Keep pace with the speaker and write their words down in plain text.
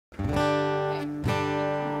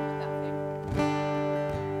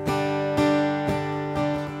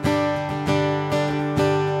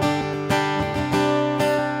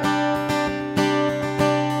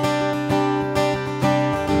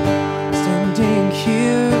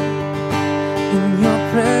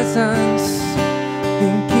presence,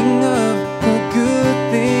 thinking of the good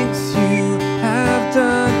things you have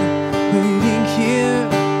done, waiting here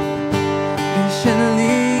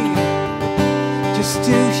patiently, just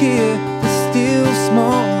to hear the still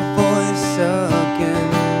small voice again.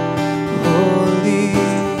 Holy,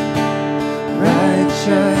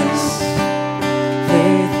 righteous,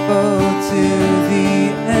 faithful to the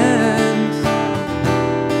end,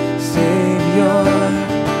 Savior,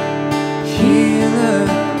 healer,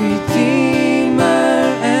 redeemer,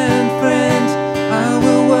 and friend. I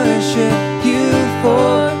will worship you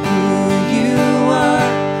for who you are.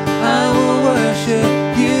 I will worship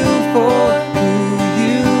you for who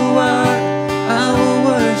you are. I will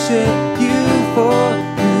worship you for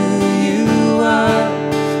who you are,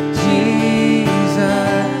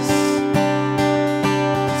 Jesus.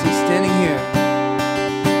 So standing here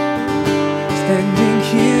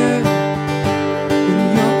in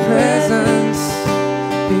your presence,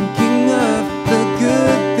 thinking of the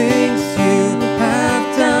good things you have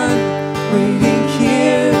done, waiting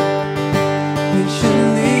here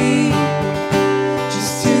patiently,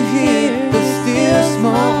 just to hear the still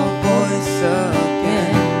small voice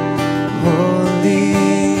again. Holy,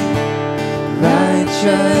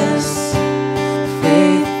 righteous,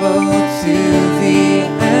 faithful to the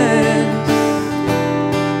end,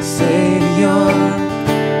 Savior,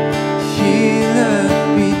 healer,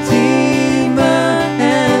 redeemer,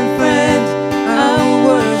 and friend. I will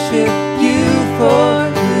worship you for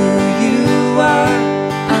who you are.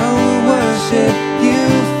 I will worship you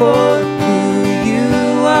for who you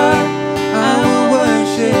are. I will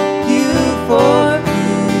worship you for who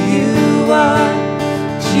you are,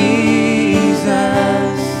 Jesus.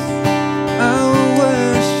 I will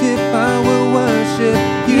worship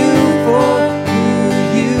you for who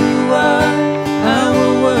you are. I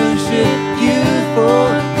will worship you for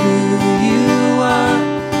who you are.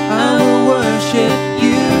 I will worship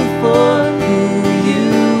you for who you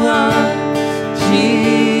are,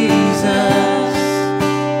 Jesus.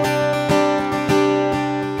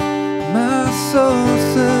 My soul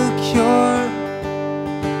secure,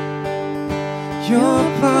 your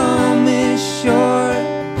promise sure,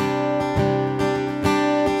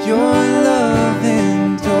 your love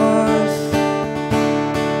endures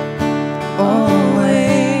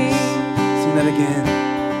always. Sing that again.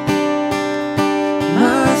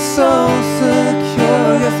 My soul secure,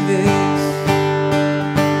 yes it is.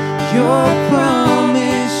 Your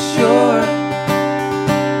promise sure,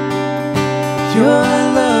 your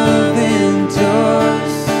love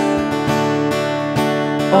endures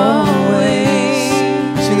always.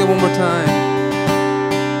 Sing that one more time.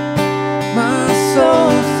 My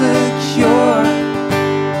soul secure,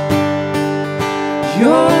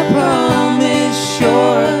 your promise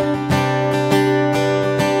sure,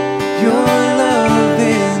 your love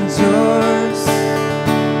endures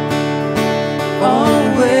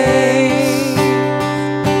always.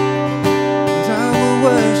 And I will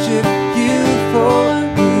worship you for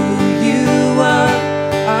who you are.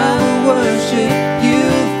 I will worship you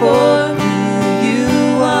for who you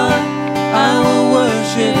are. I will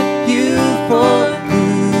worship you for who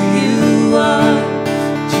you are,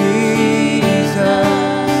 Jesus.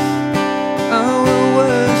 I will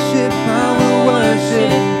worship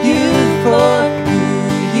you for who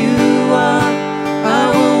you are. I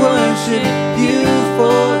will worship you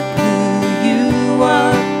for who you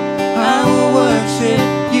are. I will worship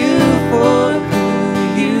you for who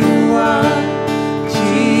you are,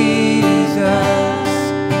 Jesus.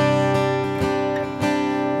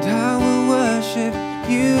 And I will worship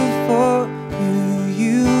you for who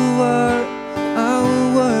you are. I will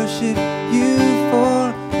worship you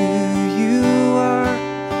for who you are.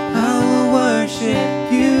 I will worship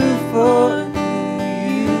you for who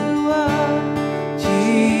you are,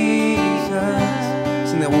 Jesus.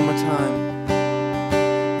 Sing that one more time.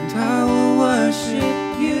 And I will worship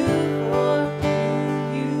you for who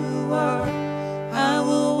you are. I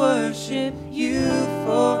will worship you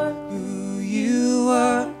for who you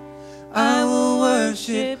are. I will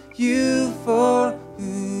worship you for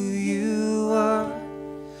who you are,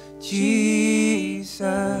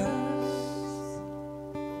 Jesus.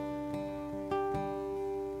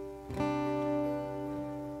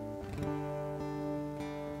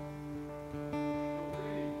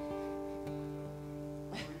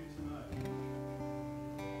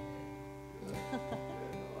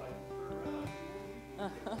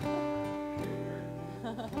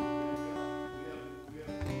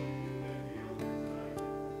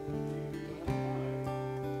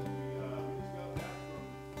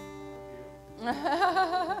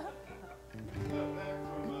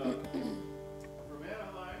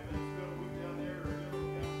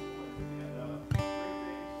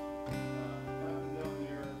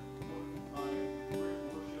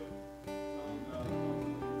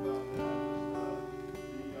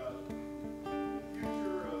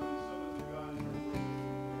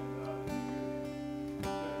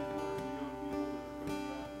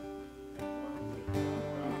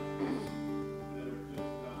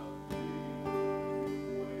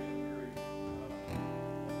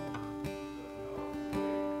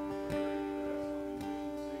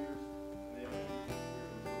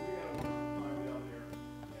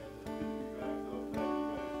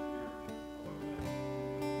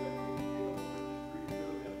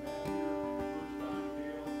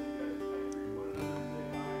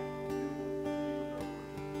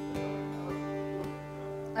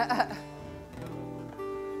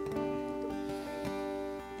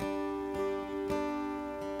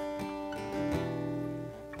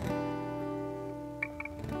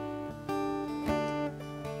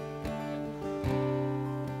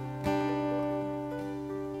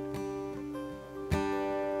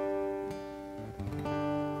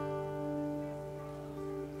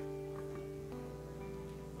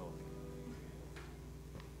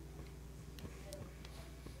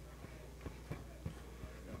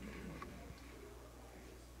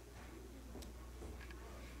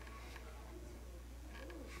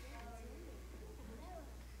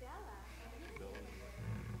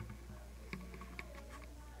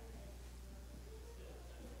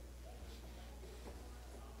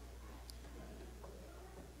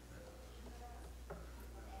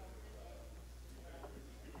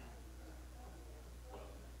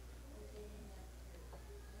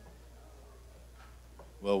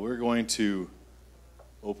 Well, we're going to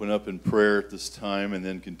open up in prayer at this time and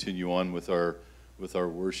then continue on with our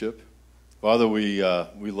worship. Father, we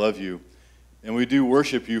love you, and we do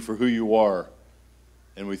worship you for who you are,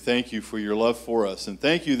 and we thank you for your love for us, and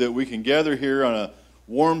thank you that we can gather here on a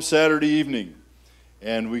warm Saturday evening,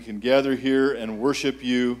 and we can gather here and worship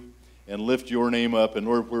you and lift your name up, and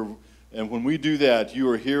Lord, and when we do that, you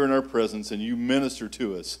are here in our presence, and you minister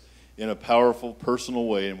to us in a powerful, personal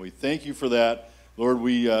way, and we thank you for that. Lord,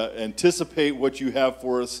 we anticipate what you have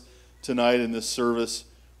for us tonight in this service.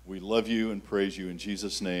 We love you and praise you in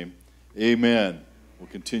Jesus' name. Amen. We'll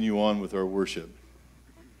continue on with our worship.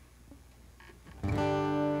 Join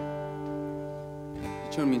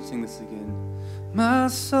me and sing this again. My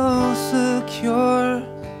soul secure,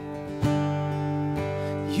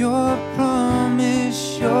 your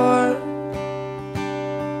promise sure,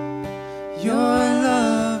 your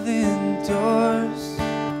love endures.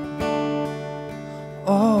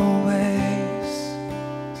 Always.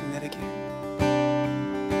 Sing that again.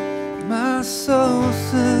 My soul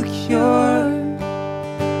secure,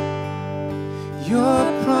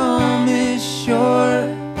 your promise sure,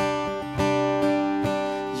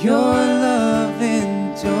 your love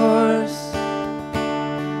endures.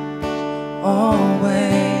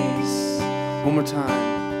 Always. One more time.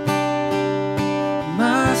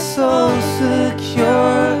 My soul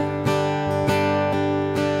secure,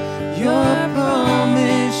 your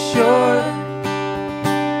promise sure,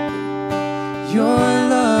 your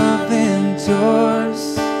love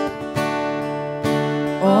endures.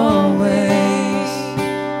 Always.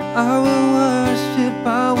 I will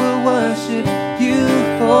worship you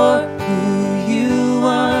for who you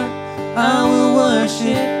are. I will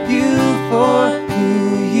worship you for who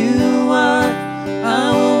you are. I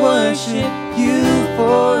will worship you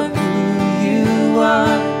for who you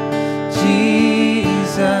are,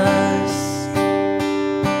 Jesus.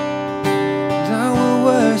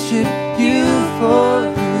 Worship you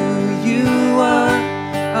for who you are.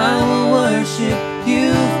 I will worship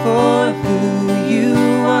you for who you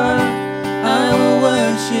are. I will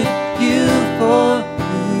worship you for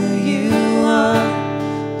who you are,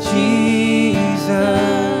 Jesus.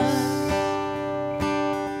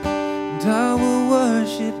 And I will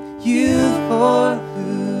worship you for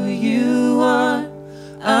who you are.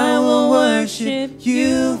 I will worship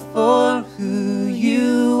you for who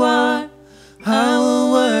you are. I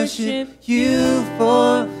will worship you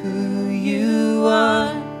for who you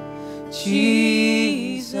are,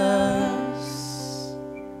 Jesus.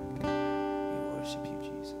 We worship you,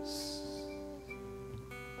 Jesus.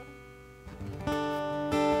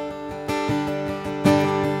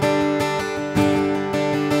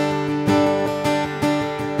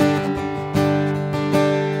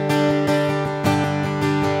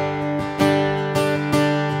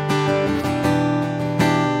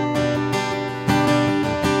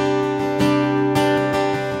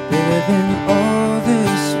 Than all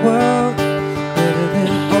this world, better than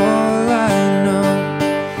all I know,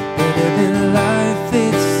 better than life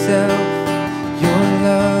itself, your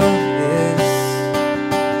love is.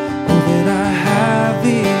 All that I have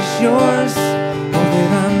is yours, all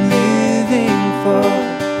that I'm living for,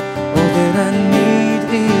 all that I need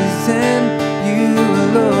is in you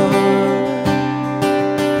alone.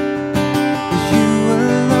 You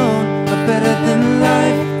alone are better than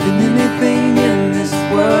life, than anything in this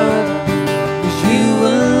world.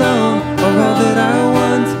 All that I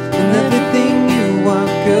want and everything you are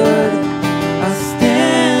good. I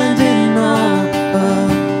stand in awe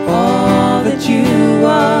of all that you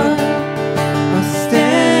are. I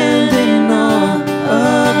stand in awe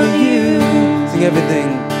of you. Sing everything.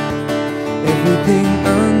 Everything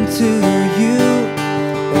unto you,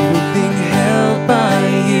 everything held by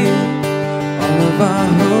you. All of our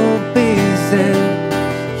hope is in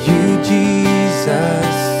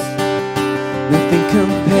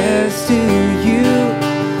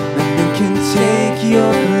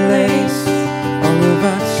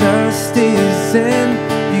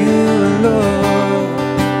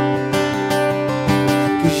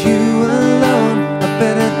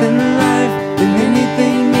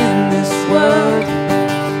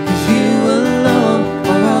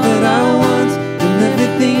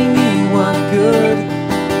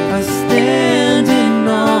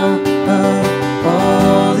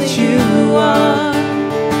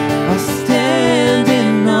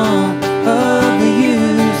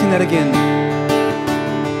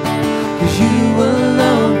you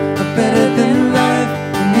alone are better than life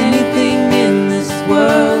and anything in this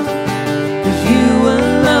world. 'Cause you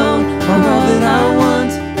alone are all that I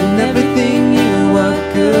want and everything you are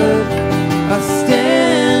good. I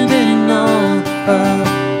stand in awe of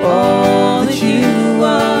all that you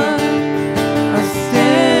are. I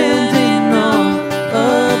stand in awe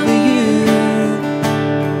of you,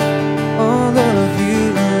 all of you,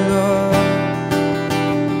 Lord.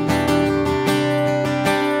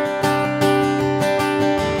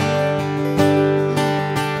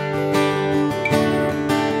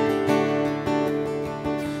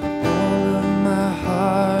 All of my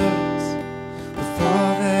heart, with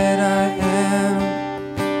all that I am,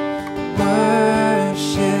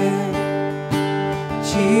 worship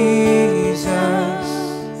Jesus.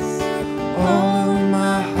 All of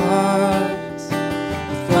my heart,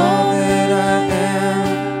 with all that I am,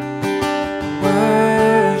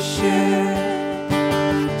 worship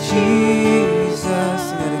Jesus.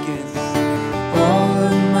 Sing that again. All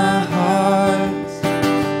of my heart,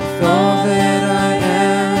 with all that I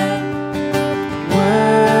am,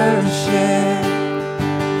 worship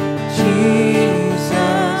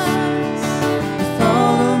Jesus. With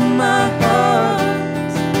all of my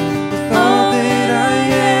heart, with all that I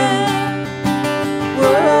am,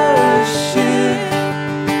 worship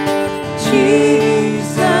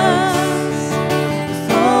Jesus.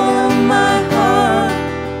 With all of my heart,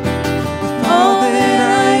 with all that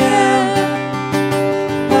I am,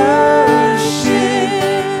 worship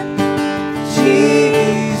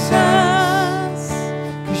Jesus.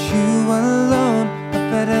 'Cause you alone are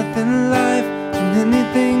better than life and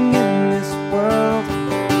anything in this world.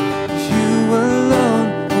 'Cause you alone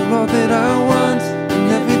are all that I want and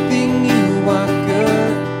everything you are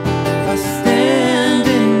good. I stand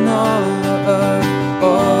in awe of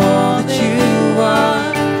all that you are.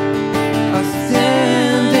 I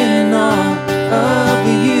stand in awe of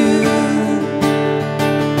you.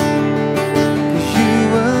 'Cause you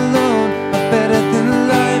alone are better than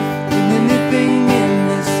life and anything in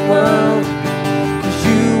this world. 'Cause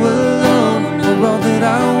you alone are all that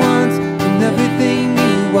I want and everything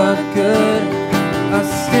you are good. I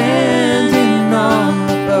stand in awe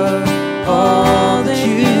of all that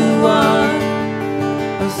you are.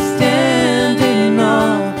 I stand in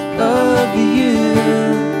awe of you.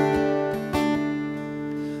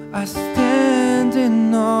 I stand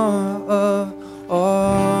in awe of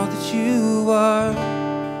all that you are.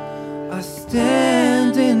 I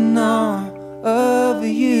stand in awe of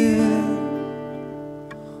you,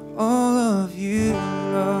 all of you,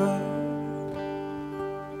 Lord.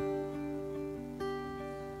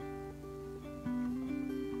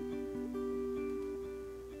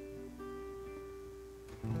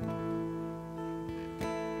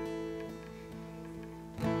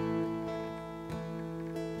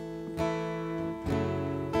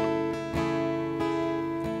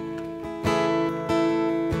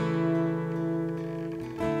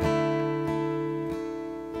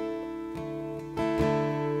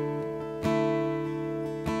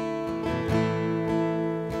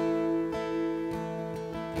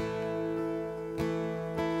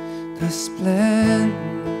 The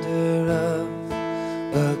splendor of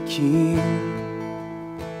a king,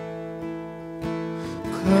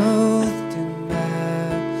 clothed in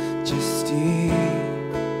majesty.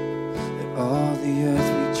 Let all the earth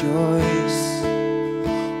rejoice,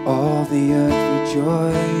 all the earth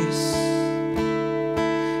rejoice.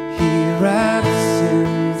 He wraps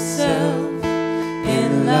himself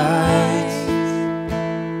in light,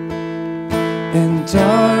 and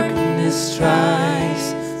darkness tries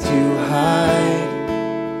to hide.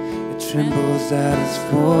 It trembles at his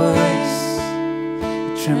voice.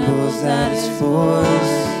 It trembles at his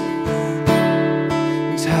voice.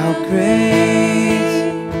 And how great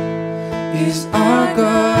is our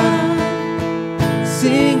God?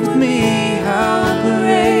 Sing with me, how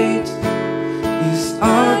great is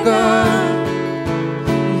our God?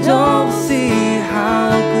 And all will see how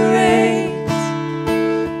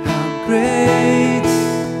great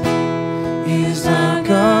is our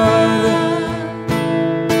God.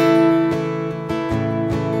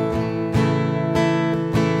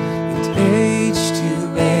 And age to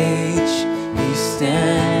age he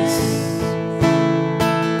stands,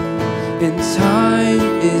 and time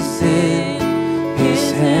is in his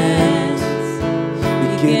hands.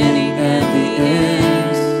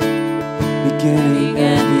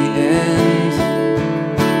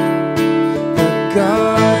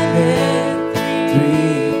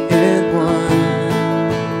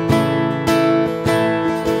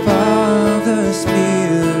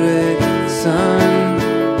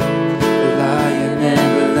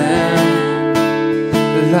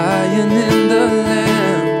 Lion in the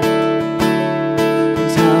Lamb.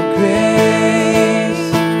 And how great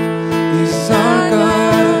is our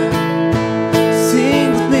God.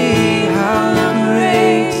 Sing with me, how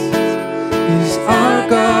great is our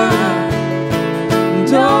God.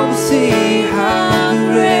 And all will see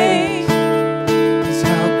how great is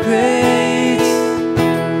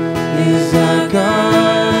our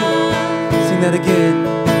God. Sing that again.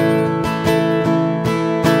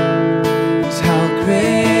 How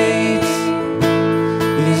great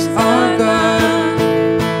is our God.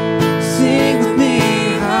 Sing with me,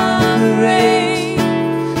 how great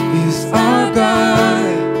is our God.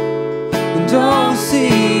 And all will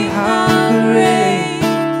see how great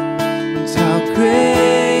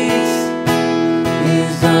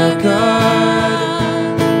is our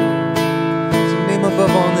God. It's a name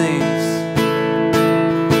above all names.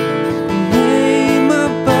 Name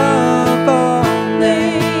above all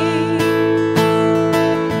names.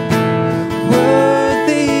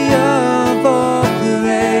 Worthy of all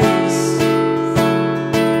praise.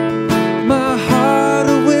 My heart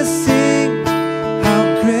will sing, how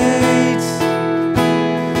great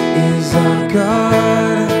is our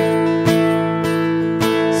God.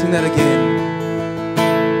 Sing that again.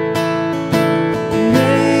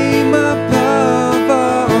 Name above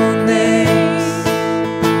all names.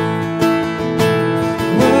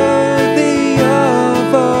 Worthy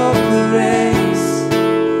of all praise.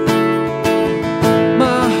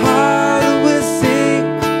 My heart will sing,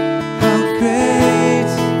 how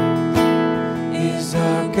great is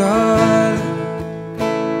our God.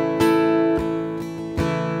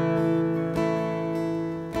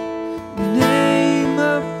 Name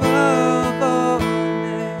above all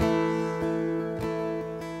names.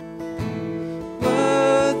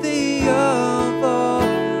 Worthy of all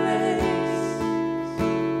praise.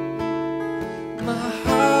 My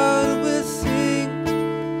heart will sing,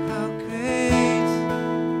 how great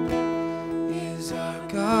is our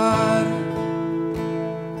God.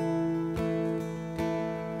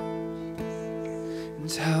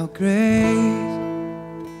 And how great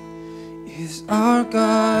is our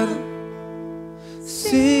God.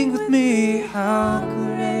 Sing with me, how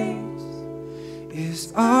great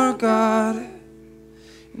is our God.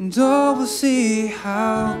 And all will see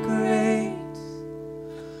how great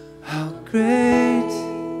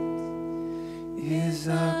is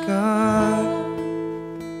our God.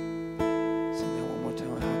 Sing that one more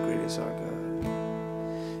time, how great is our God.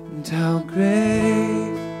 And how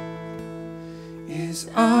great is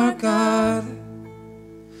our God.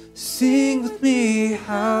 Sing with me,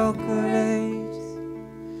 how great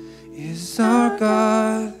is our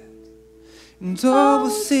God. And all will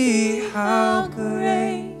see how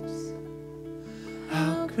great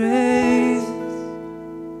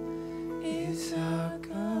is our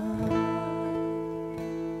God.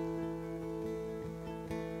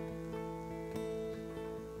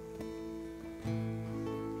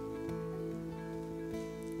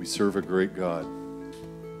 We serve a great God.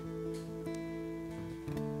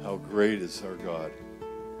 How great is our God.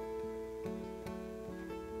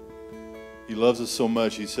 He loves us so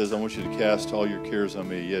much, he says, I want you to cast all your cares on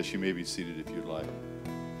me. Yes, you may be seated if you'd like.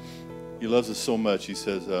 He loves us so much, he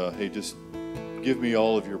says, hey, just give me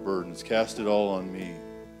all of your burdens. Cast it all on me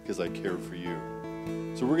because I care for you.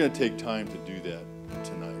 So we're going to take time to do that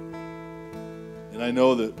tonight. And I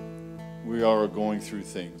know that we are going through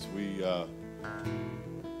things. We have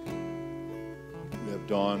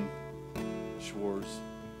Don Schwartz,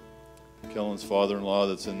 Kellen's father-in-law,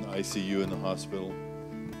 that's in ICU in the hospital.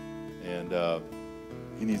 And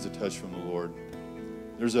he needs a touch from the Lord.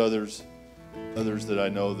 There's others that I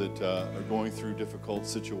know that are going through difficult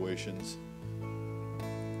situations.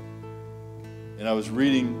 And I was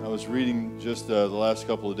reading just the last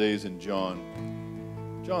couple of days in John.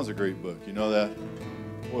 John's a great book. You know that?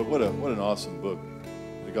 What an awesome book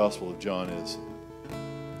the Gospel of John is.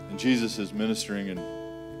 And Jesus is ministering, and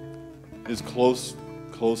his close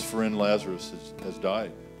friend Lazarus has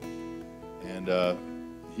died. And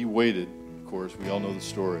he waited, of course. We all know the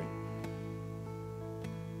story.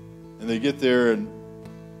 And they get there, and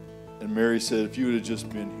Mary said, if you would have just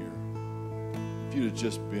been here. If you'd have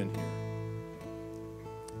just been here.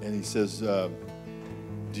 And he says, do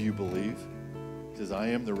you believe? He says, I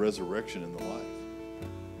am the resurrection and the life.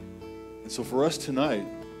 And so for us tonight,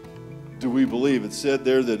 do we believe? It said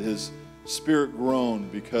there that his spirit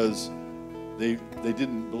groaned because they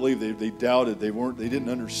didn't believe. They doubted. They didn't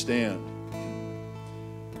understand.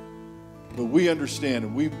 But we understand,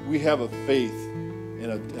 and we have a faith and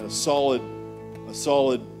a solid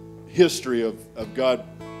history of God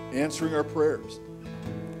answering our prayers.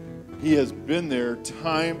 He has been there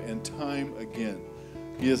time and time again.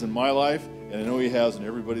 He is in my life, and I know He has in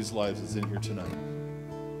everybody's lives that's in here tonight.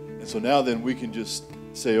 And so now then we can just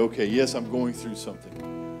say, okay, yes, I'm going through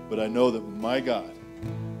something, but I know that my God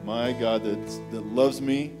that loves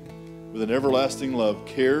me with an everlasting love,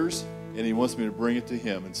 cares, and He wants me to bring it to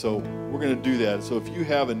Him. And so we're going to do that. So if you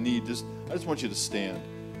have a need, I just want you to stand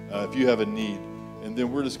if you have a need. And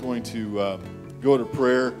then we're just going to go to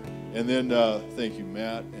prayer. And then thank you,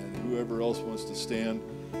 Matt, and whoever else wants to stand.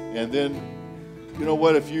 And then, you know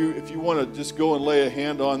what, if you want to just go and lay a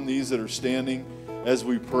hand on these that are standing as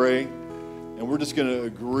we pray, and we're just going to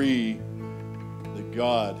agree that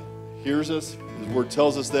God hears us, His Word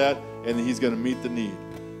tells us that, and that He's going to meet the need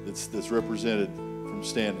that's represented from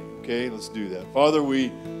standing. Okay, let's do that. Father,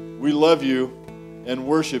 we love You and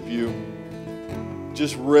worship You.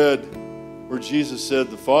 Just read where Jesus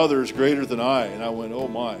said, the Father is greater than I, and I went, oh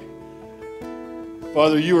my.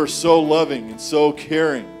 Father, You are so loving and so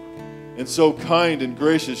caring and so kind and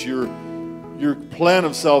gracious. Your plan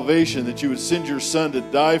of salvation, that You would send Your Son to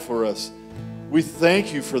die for us. We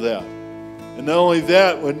thank You for that. And not only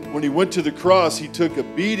that, when He went to the cross, He took a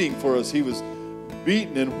beating for us. He was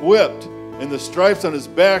beaten and whipped, and the stripes on His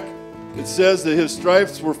back, it says that His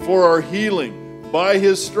stripes were for our healing. By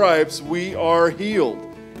His stripes we are healed.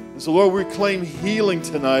 And so, Lord, we claim healing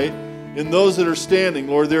tonight in those that are standing.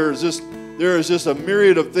 Lord, there is just a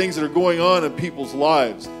myriad of things that are going on in people's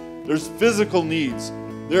lives. There's physical needs.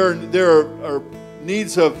 There are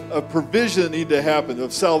needs of provision that need to happen,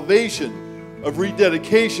 of salvation, of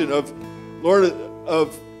rededication, of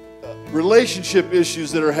relationship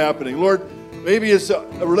issues that are happening. Lord, maybe it's a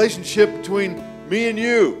relationship between me and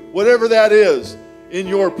You, whatever that is, in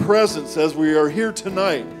Your presence as we are here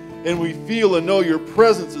tonight, and we feel and know Your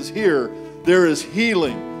presence is here. There is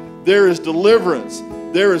healing, there is deliverance,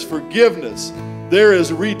 there is forgiveness, there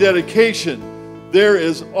is rededication, there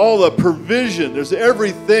is all the provision, there's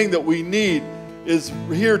everything that we need is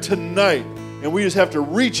here tonight. And we just have to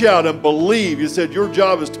reach out and believe. You said your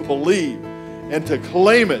job is to believe and to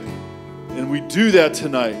claim it. And we do that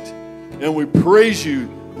tonight. And we praise You,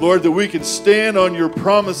 Lord, that we can stand on Your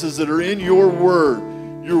promises that are in Your Word.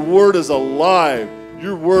 Your Word is alive.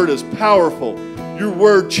 Your Word is powerful. Your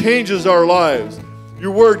Word changes our lives.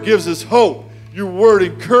 Your Word gives us hope. Your Word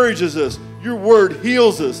encourages us. Your Word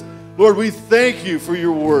heals us. Lord, we thank You for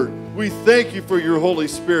Your Word. We thank You for Your Holy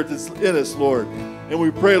Spirit that's in us, Lord. And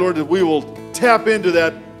we pray, Lord, that we will tap into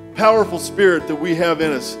that powerful Spirit that we have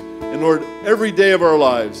in us. And Lord, every day of our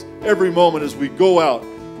lives, every moment as we go out,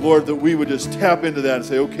 Lord, that we would just tap into that and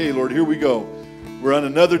say, okay, Lord, here we go. We're on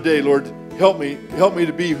another day, Lord. Help me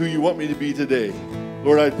to be who You want me to be today.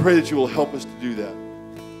 Lord, I pray that You will help us to do that.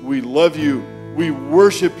 We love You. We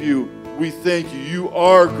worship You. We thank You. You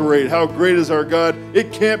are great. How great is our God?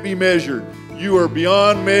 It can't be measured. You are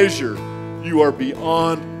beyond measure. You are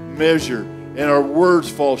beyond measure. And our words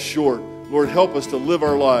fall short. Lord, help us to live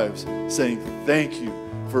our lives saying thank You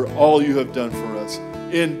for all You have done for us.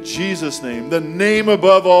 In Jesus' name, the name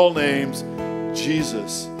above all names,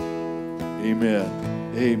 Jesus.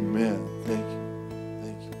 Amen. Amen. Thank You.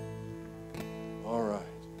 Thank You. All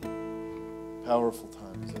right. Powerful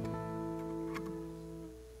time, isn't it?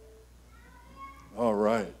 All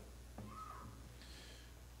right.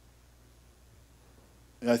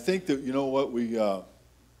 And I think that, you know what,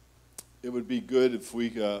 it would be good if we,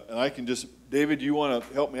 and I can just, David, you want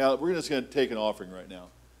to help me out? We're just going to take an offering right now.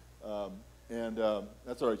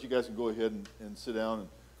 That's all right. You guys can go ahead and sit down. And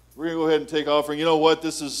we're going to go ahead and take offering. You know what?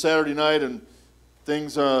 This is Saturday night, and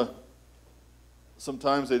things,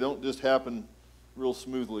 sometimes they don't just happen real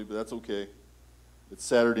smoothly, but that's okay. It's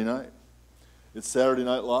Saturday night. It's Saturday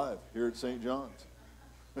Night Live here at St. John's.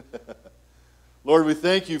 Lord, we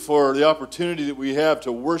thank You for the opportunity that we have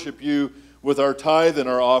to worship You with our tithe and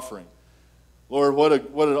our offering. Lord, what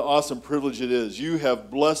an awesome privilege it is. You have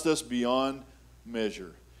blessed us beyond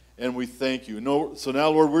measure, and we thank You. So now,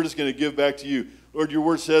 Lord, we're just going to give back to You. Lord, Your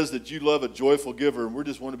Word says that You love a joyful giver, and we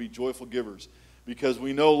just want to be joyful givers because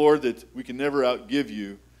we know, Lord, that we can never outgive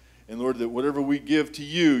You, and Lord, that whatever we give to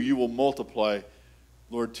You, You will multiply,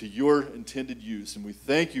 Lord, to Your intended use, and we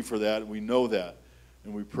thank You for that, and we know that,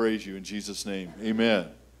 and we praise You in Jesus' name. Amen.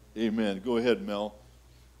 Amen. Go ahead, Mel.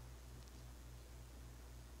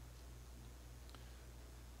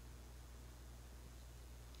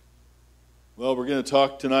 Well, we're going to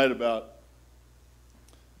talk tonight about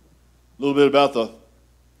a little bit about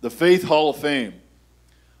the Faith Hall of Fame.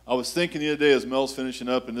 I was thinking the other day as Mel's finishing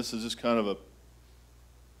up, and this is just kind of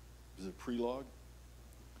is it a prelogue?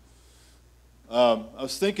 I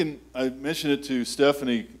was thinking, I mentioned it to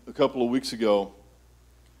Stephanie a couple of weeks ago.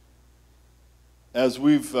 As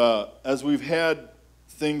we've had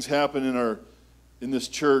things happen in in this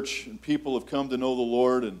church, and people have come to know the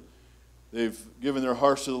Lord, and they've given their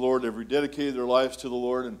hearts to the Lord. They've rededicated their lives to the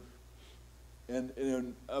Lord.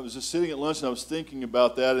 And I was just sitting at lunch, and I was thinking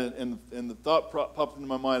about that, and the thought popped into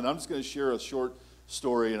my mind. And I'm just going to share a short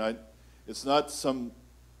story, and it's not something.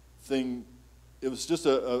 It was just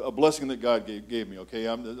a blessing that God gave me. Okay,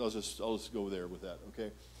 I'll just go there with that.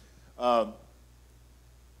 Okay,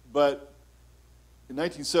 but in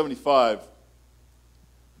 1975,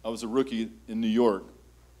 I was a rookie in New York.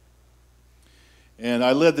 And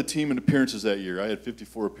I led the team in appearances that year. I had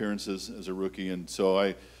 54 appearances as a rookie, and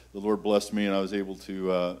so the Lord blessed me, and I was able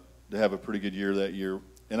to have a pretty good year that year.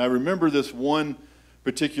 And I remember this one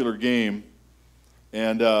particular game,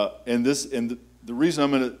 and the reason I'm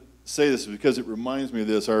going to say this is because it reminds me of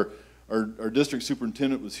this. Our district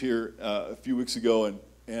superintendent was here a few weeks ago,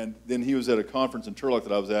 and then he was at a conference in Turlock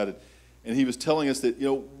that I was at, and he was telling us that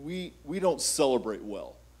we don't celebrate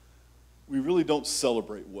well. We really don't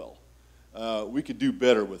celebrate well. We could do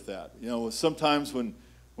better with that. Sometimes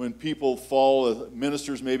when people fall,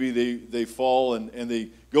 ministers maybe they fall and they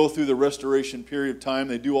go through the restoration period of time.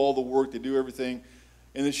 They do all the work, they do everything,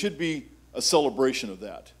 and it should be a celebration of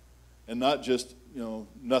that, and not just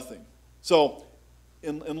nothing. So,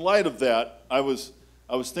 in light of that, I was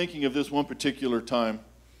thinking of this one particular time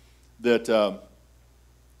that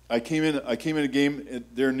I came in a game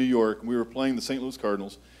there in New York, and we were playing the St. Louis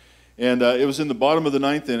Cardinals. And it was in the bottom of the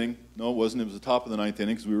ninth inning. No, it wasn't. It was the top of the ninth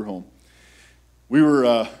inning because we were home. We were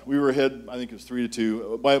ahead. I think it was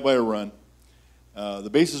 3-2 by a run. The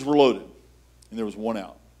bases were loaded, and there was one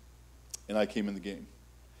out, and I came in the game.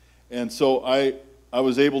 And so I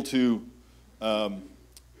was able to,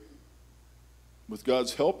 with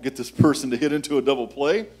God's help, get this person to hit into a double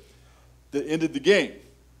play that ended the game.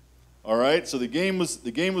 All right. So the game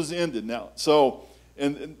was ended now. So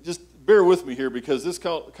and just bear with me here because this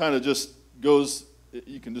kind of just goes,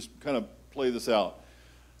 you can just kind of play this out.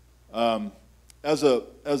 As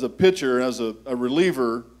a pitcher, as a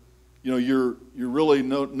reliever, you're really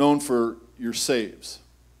known for your saves.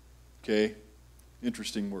 Okay?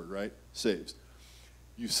 Interesting word, right? Saves.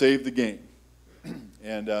 You saved the game.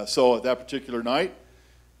 And so at that particular night,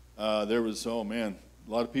 there was, a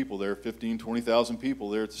lot of people there, 15,000, 20,000 people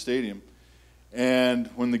there at the stadium. And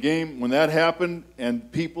when that happened, and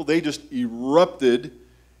people, they just erupted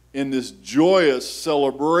in this joyous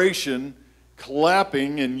celebration,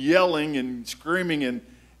 clapping and yelling and screaming,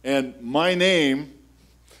 and my name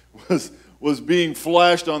was being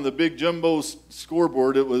flashed on the big jumbo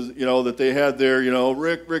scoreboard. It was, that they had there,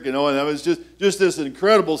 Rick, and it was just this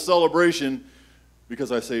incredible celebration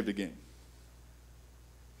because I saved a game.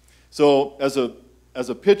 So as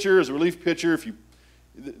a pitcher, as a relief pitcher,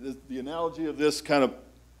 the analogy of this kind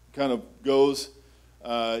of goes,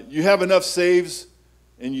 you have enough saves,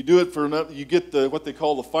 and you do it for enough, you get what they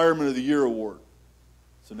call the Fireman of the Year award.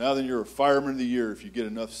 So now then you're a Fireman of the Year if you get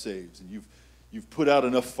enough saves, and you've put out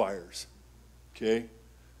enough fires. Okay?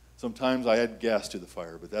 Sometimes I add gas to the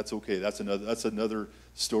fire, but that's okay. That's another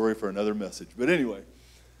story for another message. But anyway,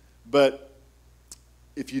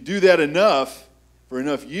 if you do that enough for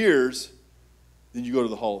enough years, then you go to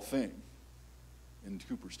the Hall of Fame in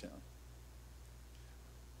Cooperstown.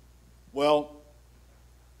 Well,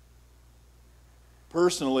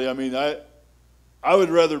 personally, I would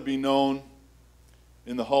rather be known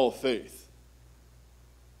in the Hall of Faith.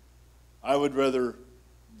 I would rather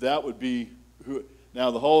that would be who.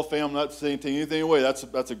 Now, the Hall of Fame, I'm not saying taking anything away.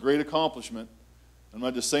 That's a great accomplishment. I'm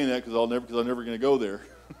not just saying that because I'm never going to go there.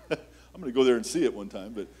 I'm going to go there and see it one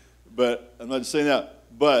time, but I'm not just saying that.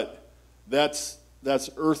 But that's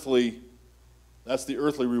earthly. That's the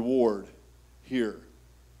earthly reward here.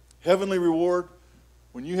 Heavenly reward,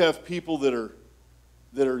 when you have people that are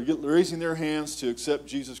raising their hands to accept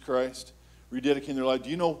Jesus Christ, rededicating their life. Do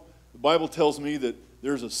you know the Bible tells me that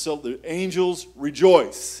the angels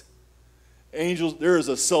rejoice. There is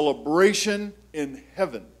a celebration in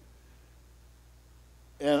heaven.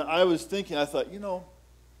 And I was thinking, I thought,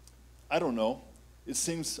 I don't know.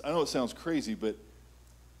 I know it sounds crazy, but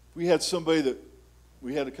we had somebody that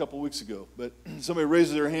we had a couple weeks ago, but somebody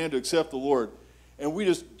raises their hand to accept the Lord, and we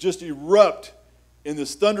just erupt in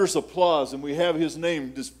this thunderous applause, and we have his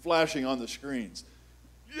name just flashing on the screens.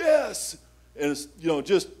 Yes! And it's,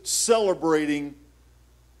 just celebrating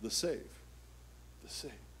the save. The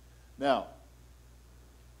save. Now,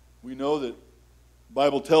 we know that the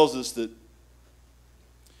Bible tells us that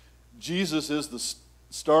Jesus is the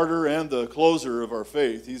starter and the closer of our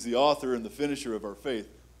faith. He's the author and the finisher of our faith.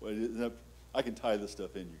 I can tie this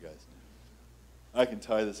stuff in, you guys. I can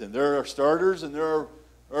tie this in. There are starters and there are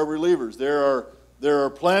relievers. There are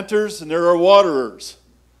planters and there are waterers.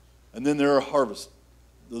 And then there are harvest,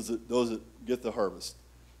 those that get the harvest,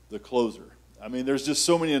 the closer. I mean, there's just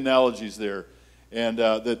so many analogies there, and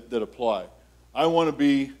that apply. I want to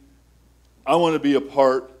be a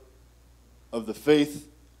part of the Faith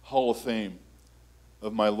Hall of Fame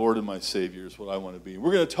of my Lord and my Savior is what I want to be.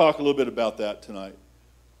 We're going to talk a little bit about that tonight.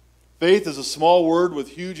 Faith is a small word with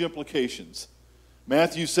huge implications.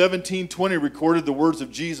 Matthew 17:20 recorded the words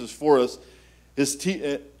of Jesus for us,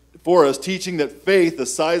 teaching that faith the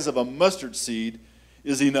size of a mustard seed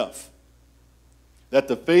is enough. That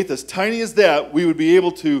the faith as tiny as that, we would be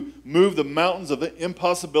able to move the mountains of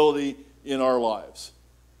impossibility in our lives.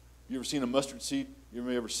 You ever seen a mustard seed? You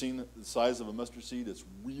ever seen the size of a mustard seed? It's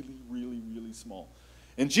really, really, really small.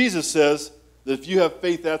 And Jesus says that if you have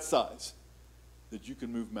faith that size, that you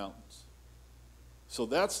can move mountains. So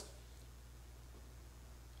that's,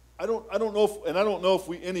 I don't know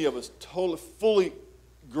if any of us totally, fully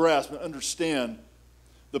grasp and understand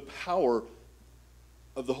the power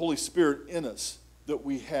of the Holy Spirit in us that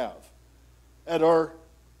we have. At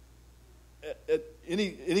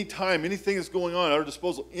any time, anything that's going on at our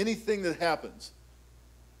disposal, anything that happens,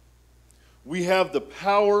 we have the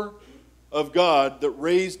power of God that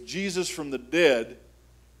raised Jesus from the dead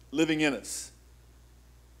living in us.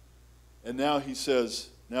 And now he says,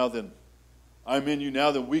 now then, I'm in you.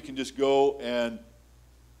 Now then we can just go and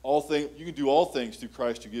you can do all things through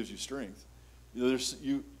Christ who gives you strength.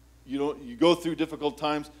 You go through difficult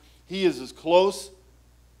times. He is as close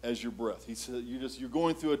as your breath. He said you're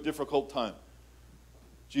going through a difficult time.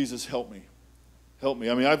 Jesus, help me. Help me.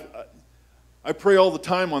 I mean, I pray all the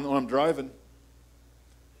time when I'm driving.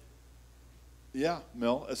 Yeah,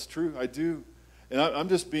 Mel, that's true. I do. And I'm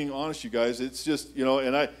just being honest, you guys. It's just,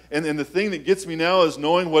 and the thing that gets me now is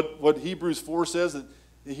knowing what Hebrews 4 says, that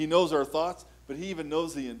he knows our thoughts, but he even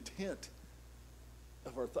knows the intent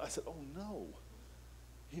of our thoughts. I said, oh no.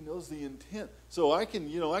 He knows the intent. So I can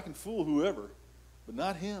fool whoever, but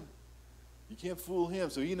not him. You can't fool him.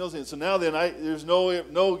 So he knows it. So now then there's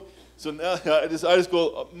no so now I just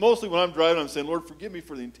go, mostly when I'm driving, I'm saying, Lord, forgive me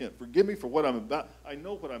for the intent. Forgive me for what I'm about. I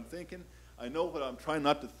know what I'm thinking. I know what I'm trying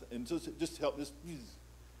not to, and just help, just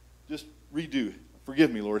redo.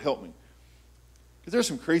 Forgive me, Lord, help me. Because there's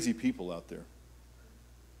some crazy people out there.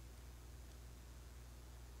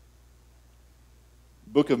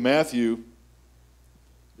 The book of Matthew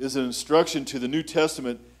is an instruction to the New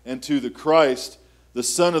Testament and to the Christ, the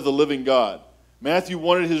Son of the living God. Matthew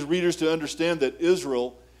wanted his readers to understand that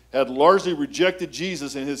Israel had largely rejected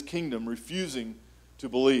Jesus and his kingdom, refusing to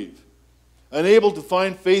believe. Unable to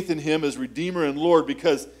find faith in him as Redeemer and Lord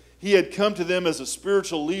because he had come to them as a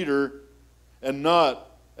spiritual leader and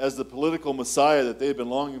not as the political Messiah that they had been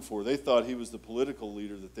longing for. They thought he was the political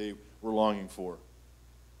leader that they were longing for.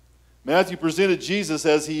 Matthew presented Jesus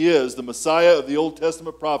as he is, the Messiah of the Old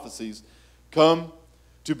Testament prophecies, come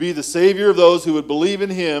to be the Savior of those who would believe in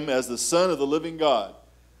him as the Son of the living God,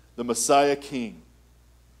 the Messiah King.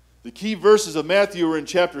 The key verses of Matthew are in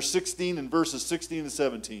chapter 16 and verses 16 and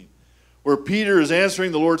 17. Where Peter is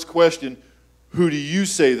answering the Lord's question, who do you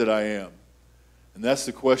say that I am? And that's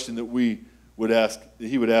the question that he would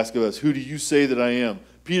ask of us. Who do you say that I am?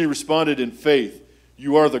 Peter responded in faith.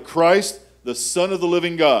 You are the Christ, the Son of the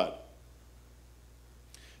living God.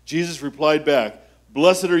 Jesus replied back,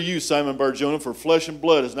 blessed are you, Simon Bar-Jonah, for flesh and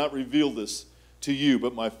blood has not revealed this to you,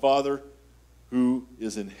 but my Father who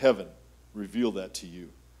is in heaven revealed that to you.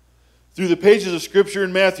 Through the pages of Scripture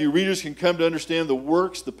in Matthew, readers can come to understand the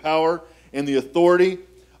works, the power, and the authority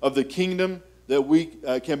of the kingdom that we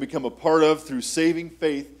can become a part of through saving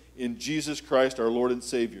faith in Jesus Christ, our Lord and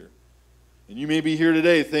Savior. And you may be here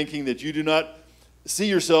today thinking that you do not see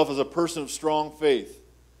yourself as a person of strong faith.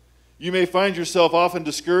 You may find yourself often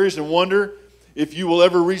discouraged and wonder if you will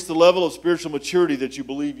ever reach the level of spiritual maturity that you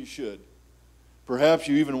believe you should. Perhaps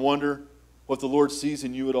you even wonder what the Lord sees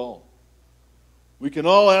in you at all. We can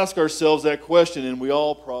all ask ourselves that question, and we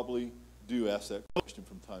all probably do ask that question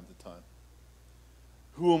from time to time.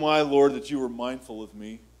 Who am I, Lord, that you are mindful of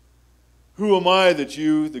me? Who am I that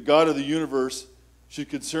you, the God of the universe, should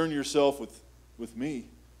concern yourself with me?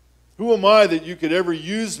 Who am I that you could ever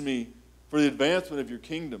use me for the advancement of your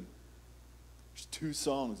kingdom? There's two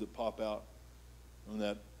songs that pop out on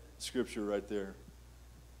that scripture right there.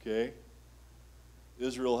 Okay?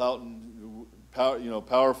 Israel Houghton,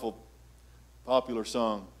 powerful, popular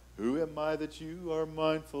song. Who am I that you are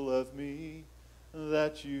mindful of me,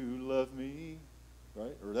 that you love me,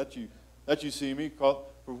 right? Or that you see me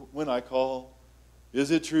when I call.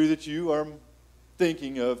 Is it true that you are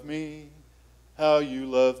thinking of me, how you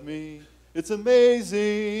love me? It's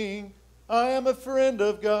amazing. I am a friend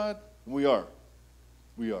of God. And we are.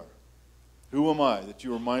 We are. Who am I that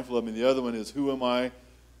you are mindful of me? The other one is, who am I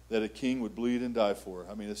that a king would bleed and die for?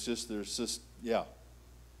 I mean, yeah.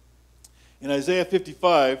 In Isaiah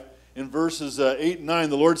 55, in verses 8 and 9,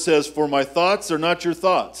 the Lord says, for my thoughts are not your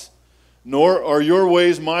thoughts, nor are your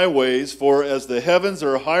ways my ways, for as the heavens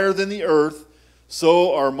are higher than the earth,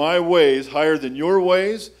 so are my ways higher than your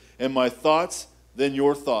ways, and my thoughts than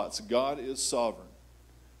your thoughts. God is sovereign.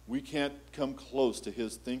 We can't come close to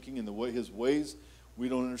his thinking and his ways. We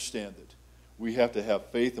don't understand it. We have to have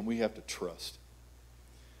faith and we have to trust.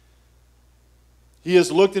 He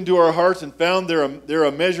has looked into our hearts and found there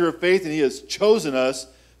a measure of faith, and he has chosen us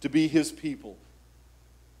to be his people.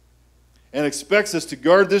 And expects us to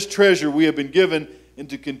guard this treasure we have been given and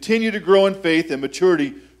to continue to grow in faith and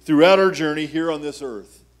maturity throughout our journey here on this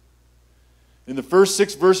earth. In the first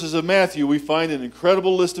 6 verses of Matthew, we find an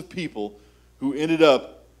incredible list of people who ended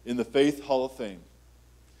up in the Faith Hall of Fame.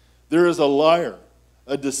 There is a liar,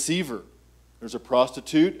 a deceiver. There's a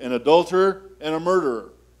prostitute, an adulterer, and a murderer.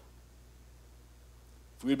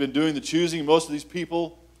 If we'd been doing the choosing, most of these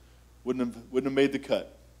people wouldn't have made the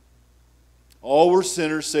cut. All were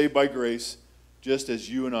sinners saved by grace, just as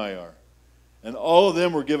you and I are. And all of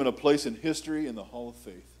them were given a place in history in the Hall of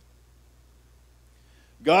Faith.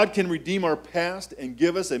 God can redeem our past and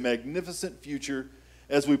give us a magnificent future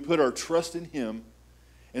as we put our trust in him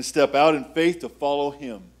and step out in faith to follow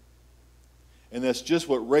him. And that's just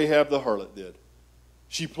what Rahab the harlot did.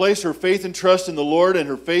 She placed her faith and trust in the Lord, and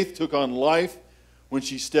her faith took on life when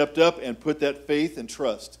she stepped up and put that faith and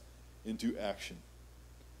trust into action.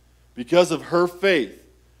 Because of her faith,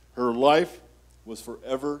 her life was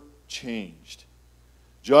forever changed.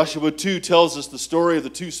 Joshua 2 tells us the story of the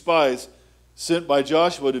 2 spies sent by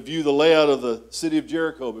Joshua to view the layout of the city of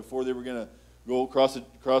Jericho before they were going to go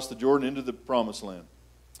across the Jordan into the promised land.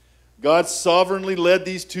 God sovereignly led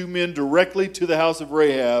these 2 men directly to the house of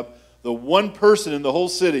Rahab, the one person in the whole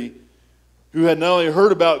city who had not only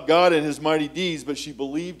heard about God and his mighty deeds, but she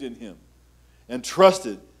believed in him and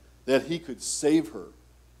trusted that he could save her.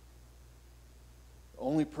 The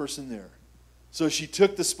only person there. So she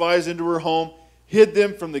took the spies into her home, hid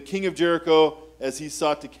them from the king of Jericho as he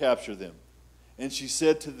sought to capture them. And she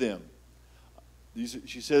said to them,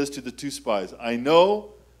 she says to the 2 spies, I know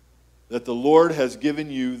that the Lord has given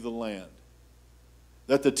you the land,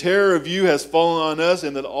 that the terror of you has fallen on us,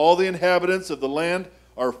 and that all the inhabitants of the land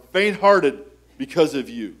are faint-hearted because of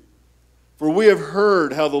you. For we have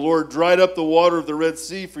heard how the Lord dried up the water of the Red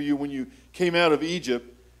Sea for you when you came out of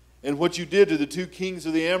Egypt, and what you did to the 2 kings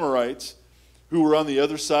of the Amorites who were on the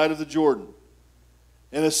other side of the Jordan.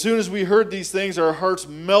 And as soon as we heard these things, our hearts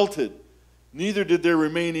melted. Neither did there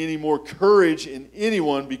remain any more courage in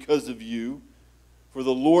anyone because of you. For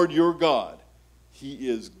the Lord your God, he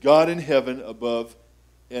is God in heaven above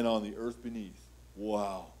and on the earth beneath.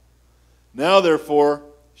 Wow. Now therefore,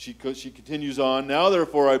 she continues on, now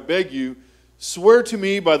therefore I beg you, swear to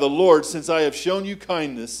me by the Lord, since I have shown you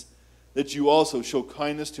kindness, that you also show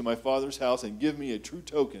kindness to my father's house and give me a true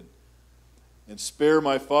token, and spare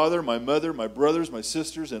my father, my mother, my brothers, my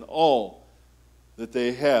sisters, and all that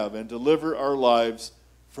they have, and deliver our lives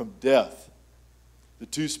from death. The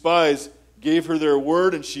 2 spies gave her their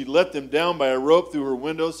word, and she let them down by a rope through her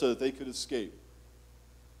window so that they could escape.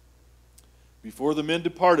 Before the men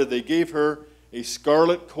departed, they gave her a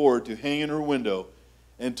scarlet cord to hang in her window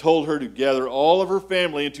and told her to gather all of her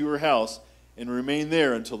family into her house and remain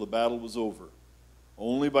there until the battle was over.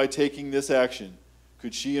 Only by taking this action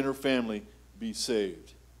could she and her family be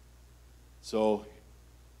saved. So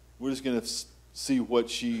we're just going to see what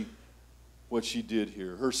she did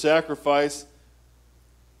here. Her sacrifice,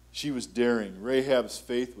 she was daring. Rahab's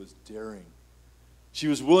faith was daring. She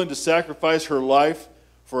was willing to sacrifice her life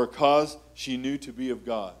for a cause she knew to be of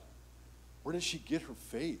God. Where did she get her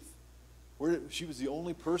faith? She was the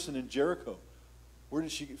only person in Jericho. Where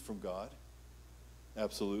did she get it from God?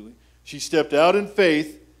 Absolutely. She stepped out in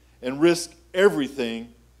faith and risked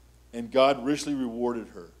everything, and God richly rewarded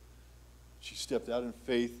her. She stepped out in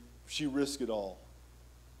faith. She risked it all.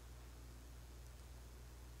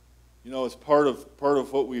 You know, it's part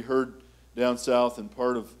of what we heard down south, and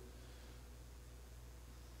part of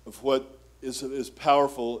what is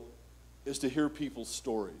powerful is to hear people's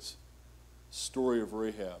stories. Story of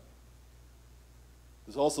Rahab.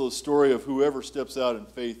 There's also a story of whoever steps out in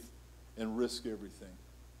faith and risks everything.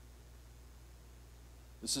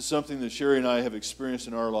 This is something that Sherry and I have experienced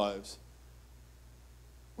in our lives.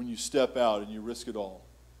 When you step out and you risk it all,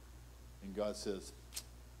 and God says,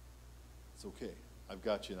 it's okay. I've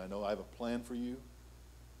got you, and I know I have a plan for you,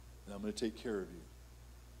 and I'm going to take care of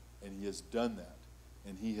you. And he has done that.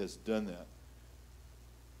 And he has done that.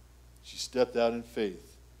 She stepped out in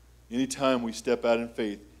faith. anytime we step out in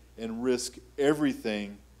faith and risk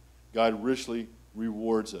everything, God richly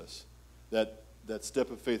rewards us. That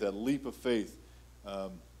step of faith, that leap of faith.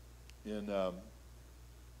 In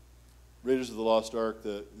Raiders of the Lost Ark,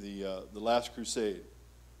 the Last Crusade,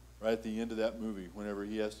 right at the end of that movie, whenever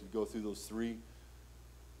he has to go through those three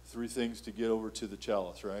things to get over to the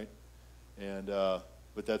chalice, right? And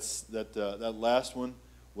but that last one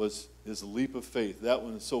was his leap of faith. That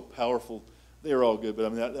one is so powerful. They are all good, but I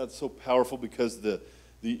mean that's so powerful because the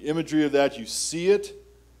imagery of that, you see it,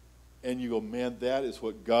 and you go, man, that is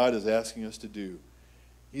what God is asking us to do.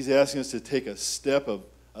 He's asking us to take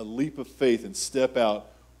a leap of faith and step out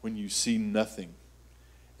when you see nothing,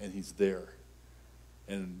 and he's there.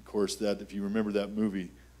 And of course, that if you remember that movie,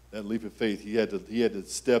 that leap of faith, he had to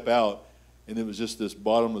step out, and it was just this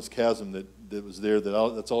bottomless chasm that was there.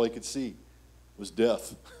 That's all he could see was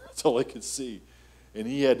death. That's all he could see, and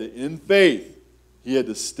he had to, in faith, he had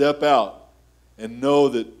to step out and know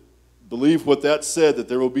that, believe what that said, that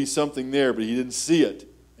there will be something there, but he didn't see it.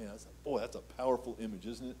 And I was like, boy, that's a powerful image,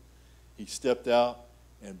 isn't it? He stepped out,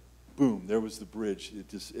 and boom, there was the bridge.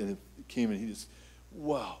 It came, and he just,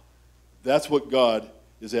 wow. That's what God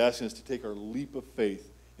is asking us to take our leap of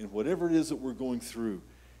faith in whatever it is that we're going through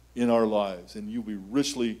in our lives, and you'll be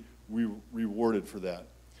richly rewarded for that.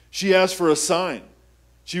 She asked for a sign.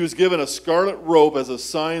 She was given a scarlet robe as a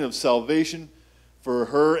sign of salvation for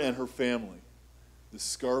her and her family. The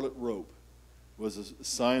scarlet robe was a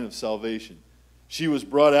sign of salvation. She was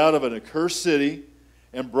brought out of an accursed city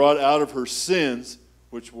and brought out of her sins,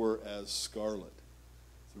 which were as scarlet.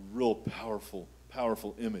 It's a real powerful,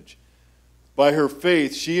 powerful image. By her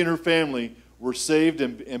faith, she and her family were saved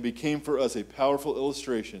and became for us a powerful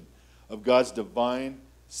illustration of God's divine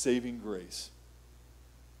saving grace.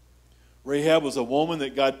 Rahab was a woman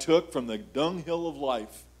that God took from the dunghill of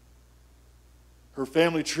life. Her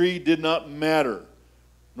family tree did not matter,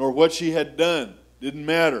 nor what she had done didn't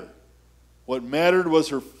matter. What mattered was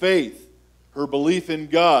her faith, her belief in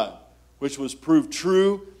God, which was proved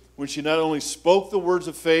true when she not only spoke the words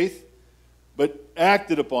of faith, but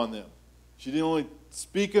acted upon them. She didn't only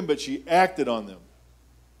speak them, but she acted on them.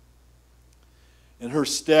 And her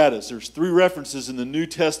status, there's 3 references in the New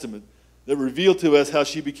Testament that reveal to us how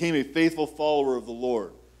she became a faithful follower of the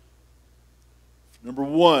Lord. Number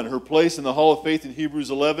 1, her place in the Hall of Faith in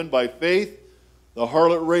Hebrews 11. By faith, the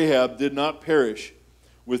harlot Rahab did not perish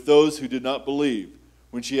with those who did not believe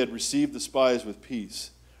when she had received the spies with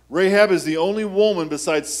peace. Rahab is the only woman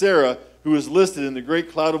besides Sarah who is listed in the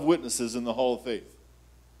great cloud of witnesses in the Hall of Faith.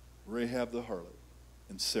 Rahab the harlot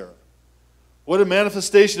and Sarah. What a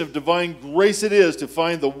manifestation of divine grace it is to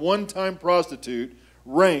find the one-time prostitute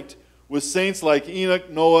ranked with saints like Enoch,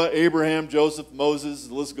 Noah, Abraham, Joseph, Moses,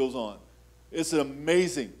 the list goes on. It's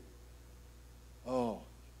amazing. Oh,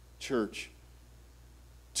 church.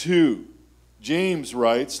 2, James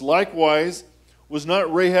writes, likewise, was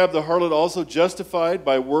not Rahab the harlot also justified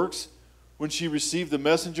by works when she received the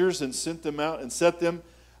messengers and sent them out and set them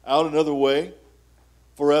out another way?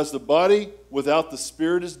 For as the body without the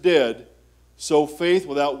spirit is dead, so faith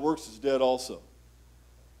without works is dead also.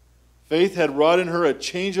 Faith had wrought in her a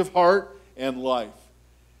change of heart and life,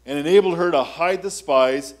 and enabled her to hide the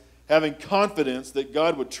spies, having confidence that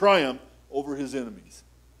God would triumph over his enemies.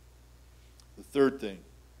 The third thing.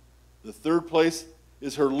 The third place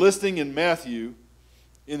is her listing in Matthew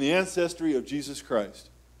in the ancestry of Jesus Christ.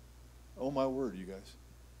 Oh my word, you guys.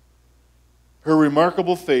 Her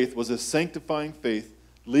remarkable faith was a sanctifying faith,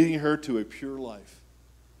 leading her to a pure life.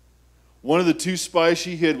 One of the 2 spies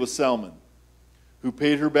she hid was Salmon, who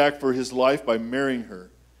paid her back for his life by marrying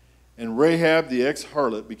her. And Rahab, the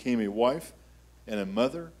ex-harlot, became a wife and a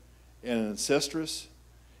mother and an ancestress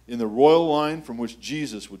in the royal line from which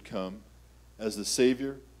Jesus would come as the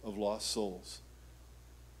Savior of lost souls.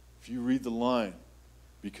 If you read the line,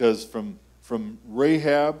 because from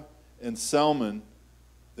Rahab and Salmon,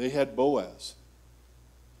 they had Boaz.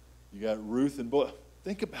 You got Ruth and Boaz.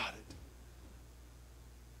 Think about it.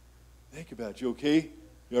 Think about it. You okay?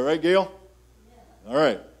 You all right, Gail? All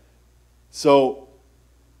right. So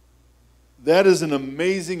that is an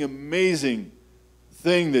amazing, amazing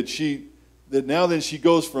thing that now then she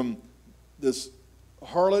goes from this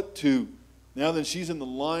harlot to now then she's in the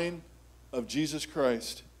line of Jesus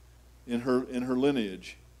Christ in her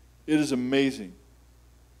lineage. It is amazing.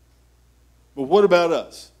 But what about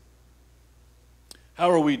us?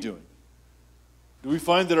 How are we doing? Do we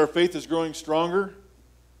find that our faith is growing stronger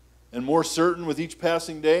and more certain with each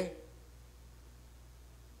passing day?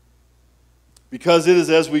 Because it is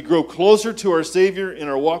as we grow closer to our Savior in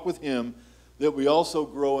our walk with Him that we also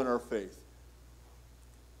grow in our faith.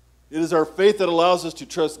 It is our faith that allows us to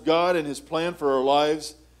trust God and His plan for our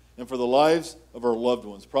lives and for the lives of our loved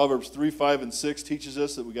ones. Proverbs 3, 5, and 6 teaches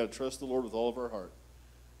us that we got to trust the Lord with all of our heart.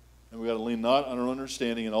 And we got to lean not on our own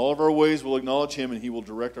understanding. In all of our ways we'll acknowledge Him, and He will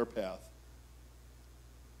direct our path.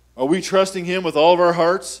 Are we trusting Him with all of our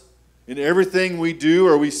hearts? In everything we do,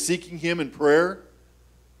 are we seeking Him in prayer?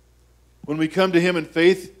 When we come to Him in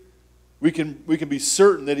faith, we can be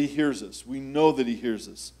certain that He hears us. We know that He hears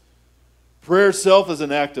us. Prayer itself is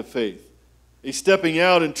an act of faith, a stepping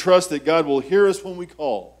out in trust that God will hear us when we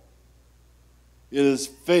call. It is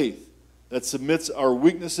faith that submits our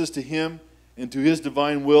weaknesses to Him and to His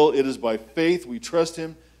divine will. It is by faith we trust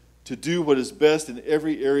Him to do what is best in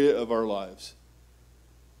every area of our lives.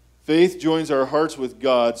 Faith joins our hearts with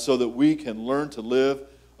God so that we can learn to live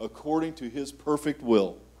according to His perfect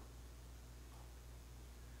will.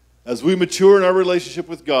 As we mature in our relationship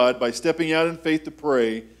with God by stepping out in faith to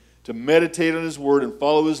pray, to meditate on His Word and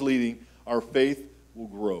follow His leading, our faith will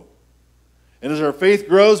grow. And as our faith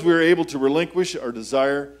grows, we are able to relinquish our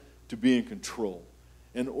desire to be in control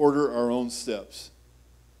and order our own steps.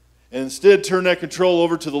 And instead turn that control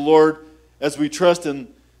over to the Lord as we trust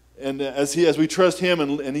as we trust Him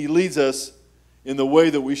and He leads us in the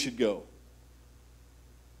way that we should go.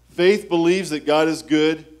 Faith believes that God is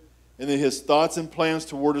good and that His thoughts and plans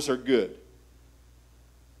toward us are good.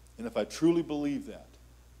 And if I truly believe that,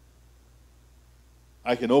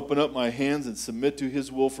 I can open up my hands and submit to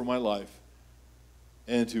His will for my life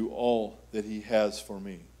and to all that He has for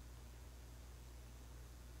me.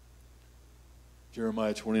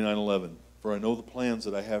 Jeremiah 29:11. For I know the plans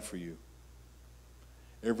that I have for you.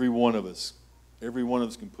 Every one of us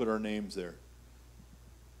can put our names there.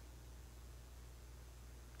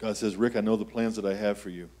 God says, Rick, I know the plans that I have for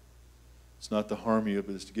you. It's not to harm you,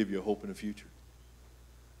 but it's to give you a hope in the future.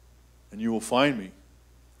 And you will find me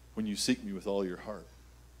when you seek me with all your heart.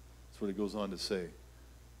 That's what it goes on to say.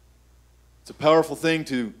 It's a powerful thing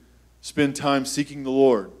to spend time seeking the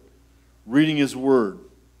Lord, reading His Word.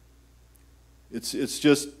 It's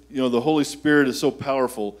just, the Holy Spirit is so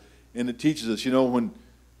powerful, and it teaches us, when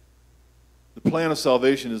the plan of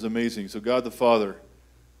salvation is amazing. So God the Father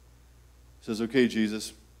says, okay,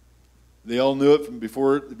 Jesus, they all knew it from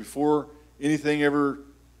before anything ever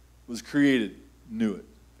was created, knew it.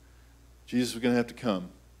 Jesus was going to have to come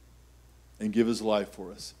and give His life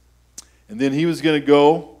for us. And then He was going to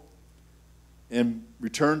go and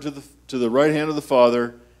return to the right hand of the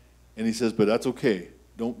Father, and He says, but that's okay.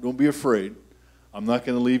 Don't be afraid. I'm not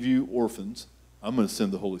going to leave you orphans. I'm going to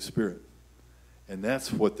send the Holy Spirit. And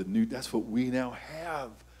that's what we now have.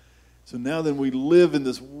 So now then we live in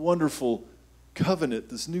this wonderful covenant,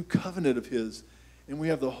 this new covenant of His, and we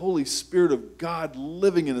have the Holy Spirit of God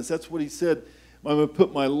living in us. That's what He said. I'm going to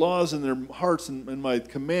put my laws in their hearts and my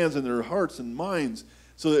commands in their hearts and minds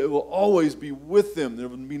so that it will always be with them. There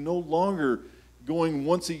will be no longer going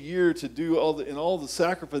once a year to do all the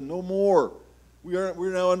sacrifice. No more.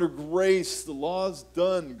 We're now under grace. The law's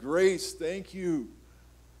done. Grace, thank you.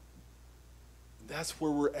 That's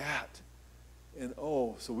where we're at. And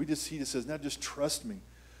so He just says, now just trust me.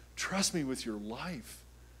 Trust me with your life.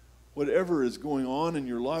 Whatever is going on in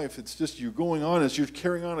your life, it's just you're going on as you're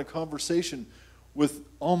carrying on a conversation with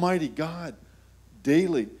Almighty God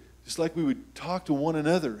daily. Just like we would talk to one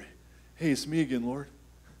another. Hey, it's me again, Lord.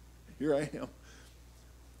 Here I am.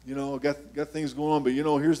 I got things going on, but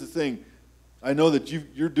here's the thing. I know that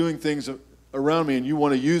you're doing things around me and you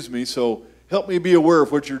want to use me, so help me be aware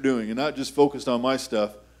of what you're doing and not just focused on my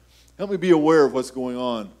stuff. Help me be aware of what's going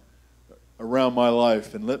on around my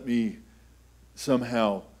life and let me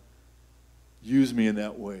somehow use me in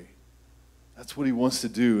that way. That's what He wants to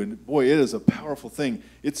do. And boy, it is a powerful thing.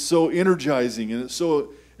 It's so energizing and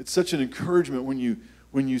it's such an encouragement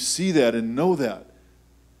when you see that and know that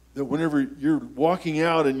whenever you're walking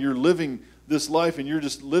out and you're living this life and you're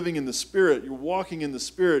just living in the Spirit, you're walking in the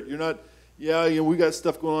Spirit, you're not, we got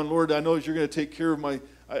stuff going on, Lord, I know you're going to take care of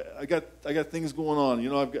I got things going on.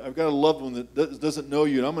 I've got a loved one that doesn't know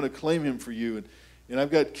you, and I'm going to claim him for you. And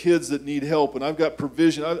I've got kids that need help, and I've got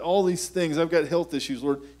provision. All these things. I've got health issues,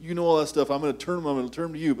 Lord. You know all that stuff. I'm going to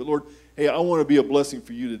turn to you. But Lord, hey, I want to be a blessing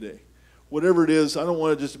for you today. Whatever it is, I don't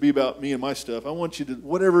want it just to be about me and my stuff. I want you to,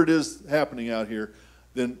 whatever it is happening out here,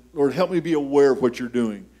 then Lord, help me be aware of what you're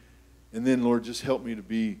doing. And then, Lord, just help me to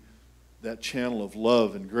be that channel of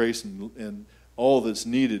love and grace and all that's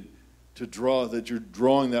needed to draw, that you're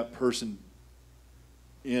drawing that person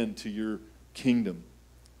into your kingdom.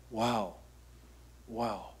 Wow.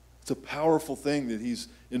 It's a powerful thing that He's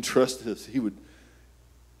entrusted us.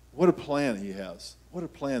 What a plan He has. What a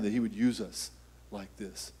plan that He would use us like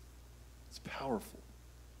this. It's powerful.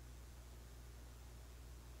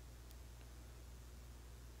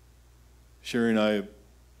 Sherry and I,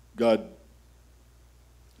 God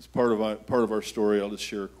is part of our story. I'll just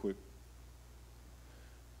share a quick.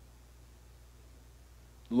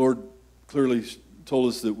 The Lord clearly told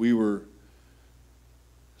us that we were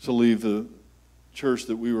to leave the church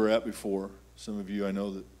that we were at before. Some of you I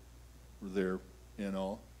know that were there and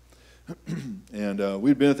all. And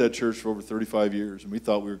we'd been at that church for over 35 years, and we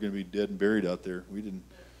thought we were going to be dead and buried out there. We didn't.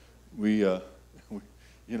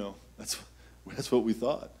 You know, that's what we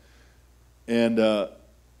thought. And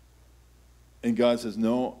God says,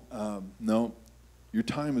 no, your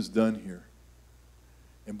time is done here.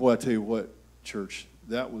 And boy, I tell you what, church,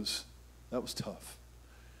 that was tough.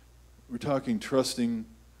 We're talking trusting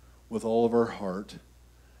with all of our heart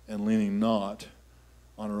and leaning not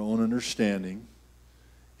on our own understanding.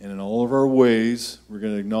 And in all of our ways, we're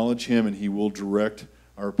going to acknowledge Him, and He will direct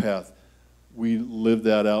our path. We lived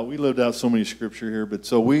that out. We lived out so many scripture here, but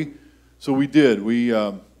so we did. We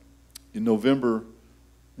in November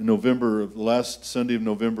of the last Sunday of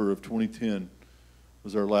November of 2010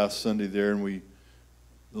 was our last Sunday there, and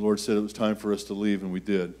the Lord said it was time for us to leave, and we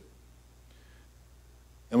did.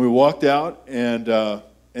 And we walked out and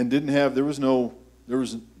didn't have. There was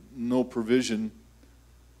no provision.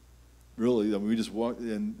 Really, I mean, we just walked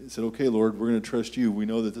and said, "Okay, Lord, we're going to trust You. We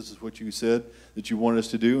know that this is what You said that You wanted us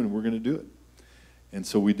to do, and we're going to do it." And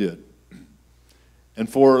so we did. And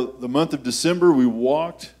for the month of December, we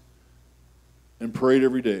walked and prayed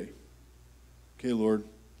every day. Okay, Lord,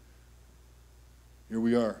 here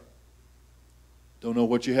we are. Don't know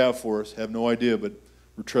what You have for us. Have no idea, but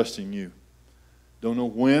we're trusting You. Don't know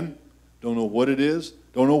when. Don't know what it is.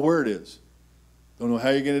 Don't know where it is. Don't know how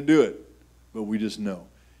You're going to do it. But we just know.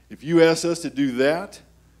 If You ask us to do that,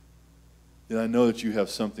 then I know that You have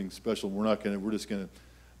something special. We're just going to,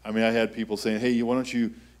 I mean, I had people saying, hey, why don't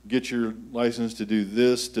you get your license to do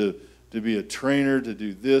this, to be a trainer, to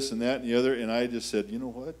do this and that and the other. And I just said, you know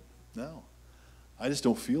what? No. I just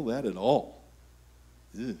don't feel that at all.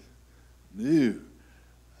 Ew. Ew.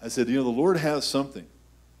 I said, the Lord has something.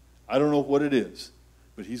 I don't know what it is,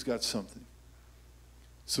 but He's got something.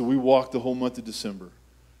 So we walked the whole month of December.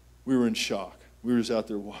 We were in shock. We were just out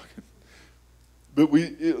there walking. But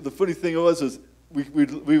the funny thing was we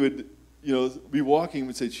would be walking and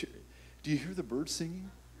we'd say, do you hear the birds singing?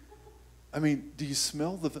 I mean, do you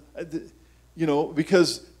smell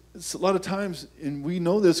because it's a lot of times, and we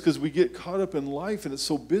know this because we get caught up in life and it's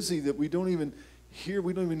so busy that we don't even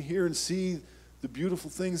hear and see the beautiful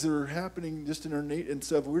things that are happening just in our and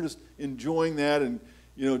stuff. We're just enjoying that and,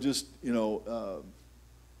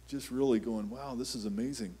 just really going, wow, this is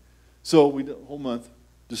amazing. So we did a whole month,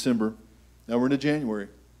 December. Now we're into January.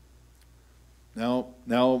 Now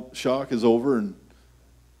shock is over, and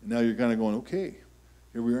now you're kind of going, okay,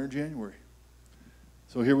 here we are in January.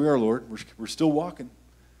 So here we are, Lord. We're still walking.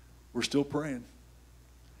 We're still praying.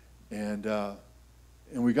 And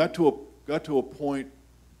we got to a point,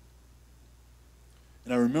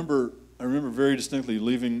 and I remember very distinctly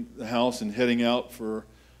leaving the house and heading out for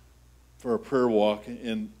a prayer walk,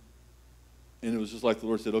 and it was just like the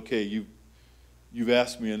Lord said, okay, you've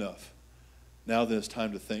asked me enough. Now then it's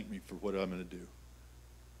time to thank me for what I'm going to do.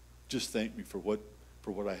 Just thank me for what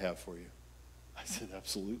I have for you. I said,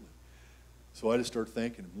 absolutely. So I just started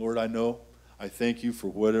thanking Him. Lord, I thank You for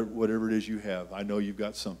whatever it is You have. I know You've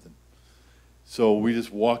got something. So we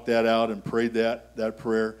just walked that out and prayed that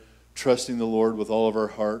prayer, trusting the Lord with all of our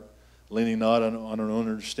heart, leaning not on our own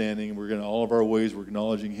understanding. We're going to all of our ways, we're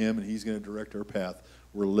acknowledging Him, and He's going to direct our path.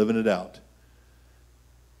 We're living it out.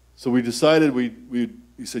 So we decided, we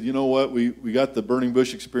said, you know what, we got the Burning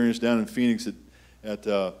Bush experience down in Phoenix at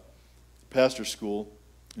pastor school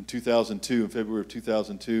in 2002, in February of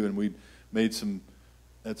 2002, and we had some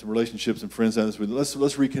relationships and friends down this. Let's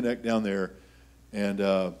reconnect down there, and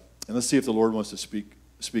let's see if the Lord wants to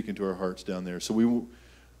speak into our hearts down there. So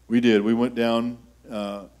we did. We went down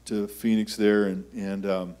to Phoenix there,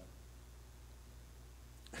 and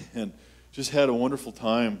just had a wonderful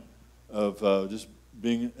time of just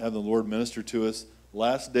having the Lord minister to us.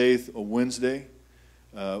 Last day, a Wednesday,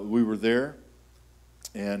 we were there,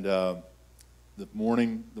 and the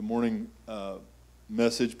morning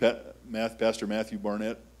message, Pastor Matthew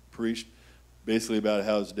Barnett preached basically about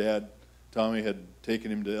how his dad, Tommy, had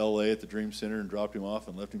taken him to L.A. at the Dream Center and dropped him off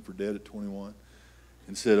and left him for dead at 21,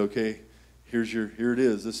 and said, "Okay, here it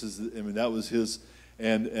is. This is, that was his."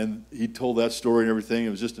 And he told that story and everything. It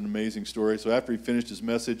was just an amazing story. So after he finished his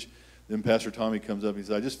message, then Pastor Tommy comes up and he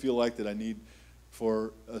said, "I just feel like that I need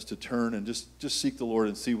for us to turn and just seek the Lord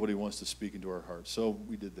and see what He wants to speak into our hearts." So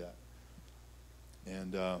we did that.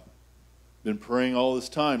 And been praying all this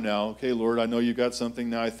time now. Okay, Lord, I know You got something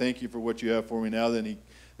now. I thank You for what You have for me now.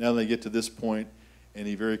 Now they get to this point, and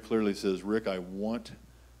he very clearly says, Rick, I want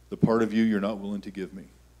the part of you you're not willing to give me.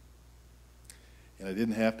 And I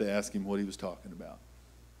didn't have to ask him what he was talking about.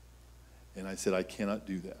 And I said, I cannot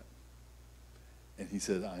do that. And he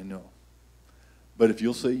said, I know. But if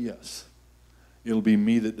you'll say yes, it'll be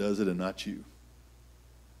me that does it and not you.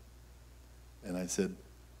 And I said,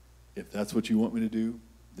 if that's what you want me to do,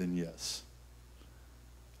 then yes.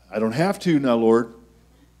 I don't have to now, Lord,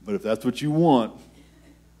 but if that's what you want,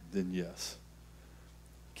 then yes.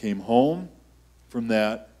 Came home from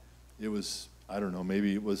that. It was, I don't know,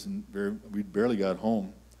 maybe it wasn't very, we barely got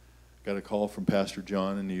home. Got a call from Pastor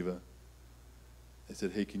John and Eva. They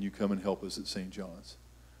said, hey, can you come and help us at St. John's?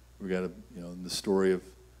 We got the story of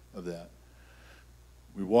that.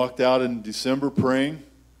 We walked out in December praying.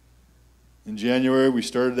 In January, we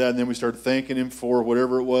started that, and then we started thanking him for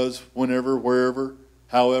whatever it was, whenever, wherever,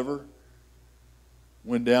 however.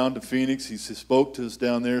 Went down to Phoenix. He spoke to us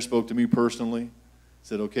down there, spoke to me personally.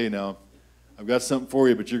 Said, okay, now, I've got something for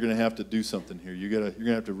you, but you're going to have to do something here. You're going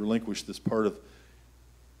to have to relinquish this part of,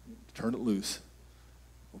 turn it loose.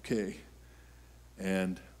 Okay.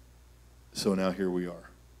 And so now here we are.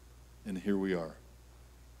 And here we are.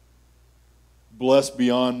 Blessed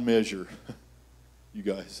beyond measure, you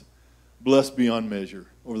guys. Blessed beyond measure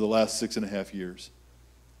over the last 6.5 years.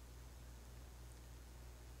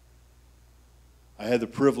 I had the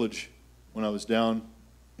privilege when I was down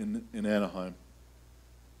in Anaheim,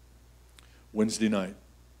 Wednesday night.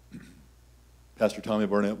 Pastor Tommy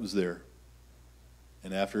Barnett was there.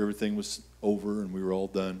 And after everything was over and we were all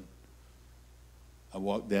done, I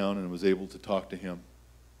walked down and was able to talk to him.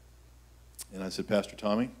 And I said, Pastor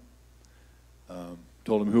Tommy,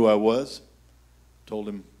 told him who I was, told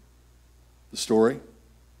him the story.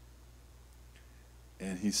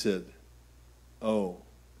 And he said, oh,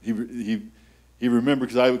 he remembered,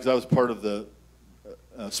 because I was part of the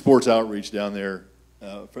sports outreach down there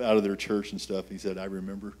out of their church and stuff. He said, I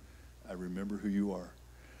remember who you are.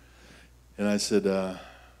 And I said, well,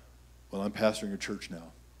 I'm pastoring a church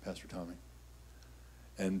now, Pastor Tommy.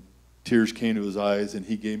 And tears came to his eyes, and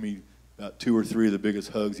he gave me about 2 or 3 of the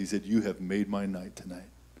biggest hugs. He said, you have made my night tonight.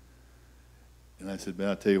 And I said, man,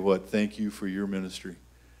 I'll tell you what, thank you for your ministry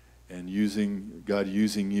and God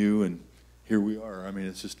using you, and here we are. I mean,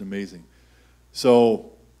 it's just amazing.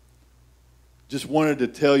 So just wanted to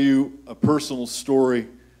tell you a personal story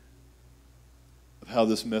of how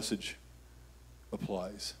this message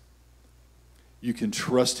applies. You can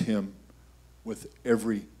trust him with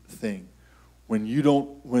everything. When you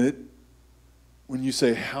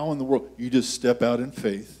say, how in the world? You just step out in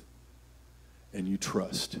faith and you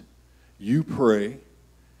trust. You pray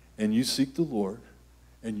and you seek the Lord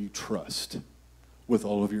and you trust with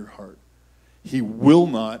all of your heart. He will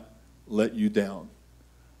not let you down.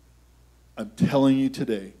 I'm telling you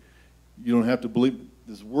today, you don't have to believe.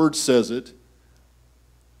 This word says it.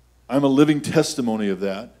 I'm a living testimony of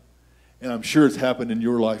that. And I'm sure it's happened in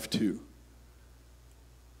your life too.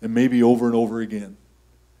 And maybe over and over again.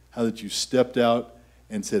 How that you stepped out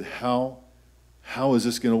and said, how is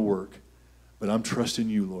this going to work? But I'm trusting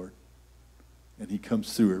you, Lord. And he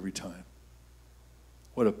comes through every time.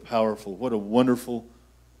 What a powerful, what a wonderful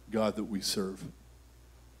God that we serve.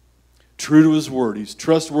 True to his word. He's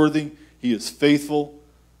trustworthy. He is faithful.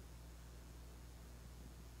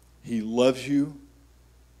 He loves you.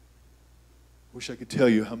 Wish I could tell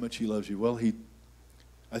you how much he loves you. Well,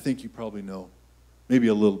 I think you probably know. Maybe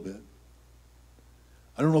a little bit.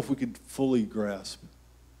 I don't know if we can fully grasp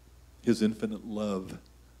his infinite love.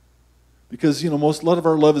 Because, a lot of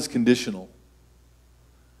our love is conditional.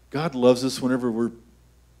 God loves us whenever we're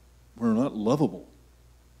not lovable.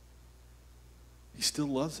 He still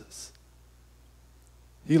loves us.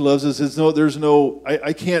 He loves us.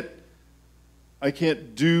 I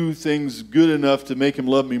can't do things good enough to make him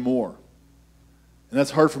love me more. And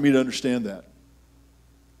that's hard for me to understand that.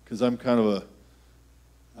 Because I'm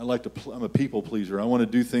a people pleaser. I want to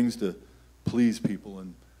do things to please people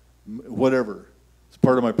and whatever. It's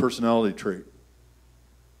part of my personality trait.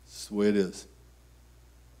 It's the way it is.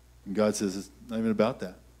 And God says it's not even about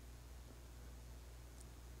that.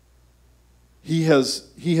 He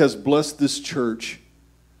has blessed this church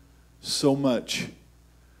so much.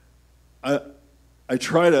 I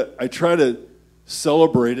try to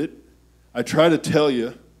celebrate it. I try to tell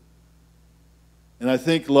you, and I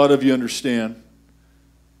think a lot of you understand,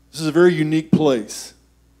 this is a very unique place.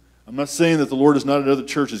 I'm not saying that the Lord is not at other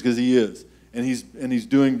churches, because he is. And he's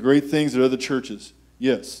doing great things at other churches.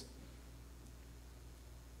 Yes.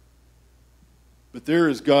 But there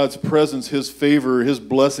is God's presence, his favor, his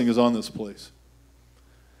blessing is on this place.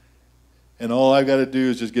 And all I've got to do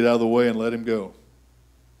is just get out of the way and let him go.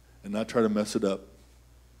 and not try to mess it up.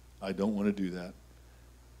 I don't want to do that.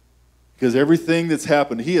 Because everything that's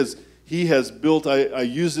happened, he has built, I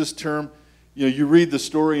use this term, you read the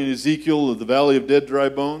story in Ezekiel of the Valley of Dead Dry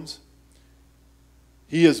Bones.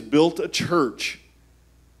 He has built a church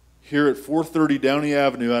here at 430 Downey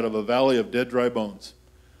Avenue out of a valley of dead dry bones.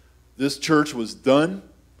 This church was done.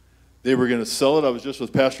 They were going to sell it. I was just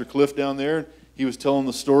with Pastor Cliff down there. He was telling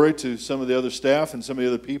the story to some of the other staff and some of the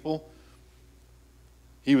other people.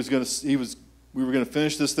 We were going to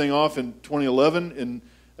finish this thing off in 2011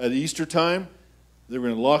 at Easter time. They were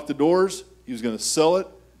going to lock the doors. He was going to sell it,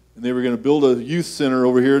 and they were going to build a youth center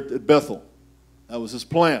over here at Bethel. That was his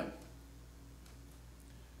plan.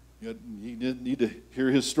 You need to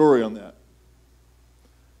hear his story on that.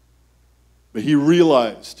 But he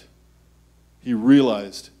realized,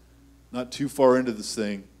 not too far into this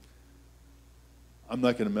thing, I'm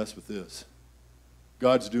not going to mess with this.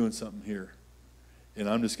 God's doing something here. And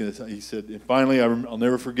I'm just going to, he said, and finally, I'll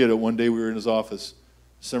never forget it. One day we were in his office,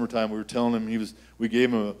 summertime, we were telling him, we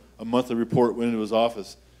gave him a monthly report, went into his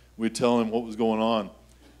office. We'd tell him what was going on.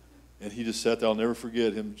 And he just sat there. I'll never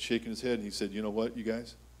forget him shaking his head. And he said, you know what, you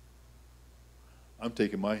guys? I'm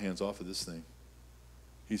taking my hands off of this thing.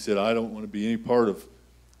 He said, I don't want to be any part of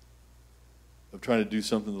trying to do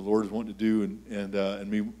something the Lord is wanting to do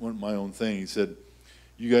and me want my own thing. He said,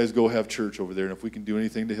 you guys go have church over there, and if we can do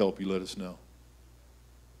anything to help you, let us know.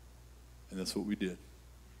 And that's what we did.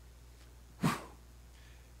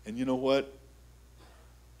 And you know what?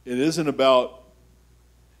 It's not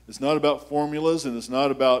about formulas, and it's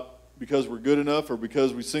not about because we're good enough or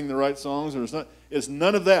because we sing the right songs, or it's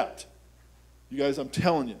none of that. You guys, I'm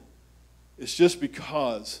telling you, it's just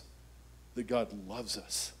because that God loves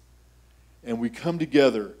us. And we come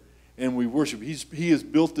together and we worship. He has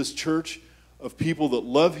built this church of people that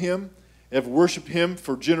love him, have worshiped him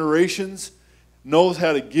for generations, knows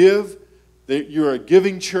how to give. You're a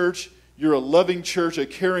giving church. You're a loving church, a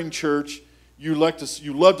caring church. You love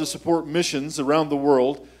to support missions around the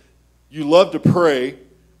world. You love to pray.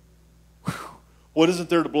 What isn't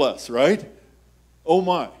there to bless, right? Oh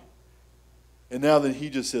my. And now then he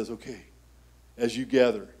just says, okay, as you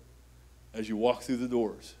gather, as you walk through the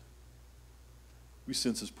doors, we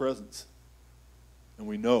sense his presence. And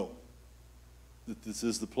we know that this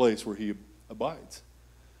is the place where he abides.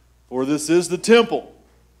 For this is the temple.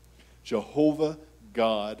 Jehovah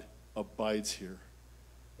God abides here.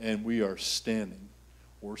 And we are standing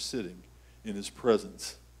or sitting in his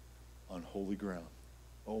presence on holy ground.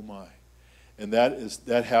 Oh my. And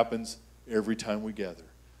that happens every time we gather.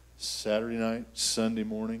 Saturday night, Sunday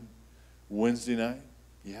morning, Wednesday night.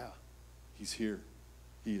 Yeah, he's here.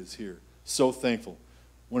 He is here. So thankful.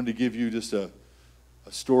 Wanted to give you just a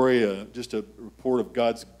story, just a report of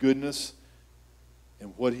God's goodness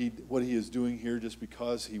and what he is doing here, just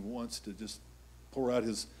because he wants to just pour out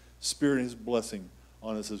his Spirit and his blessing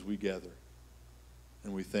on us as we gather.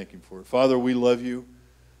 And we thank him for it. Father, we love you.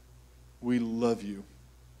 We love you.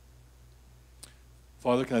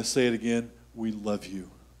 Father, can I say it again? We love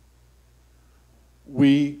you.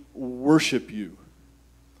 We worship you.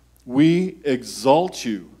 We exalt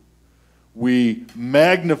you. We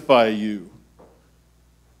magnify you.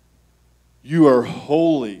 You are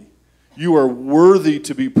holy. You are worthy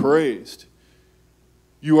to be praised.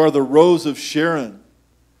 You are the rose of Sharon.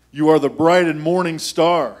 You are the bright and morning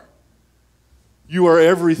star. You are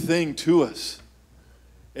everything to us.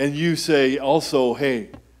 And you say also,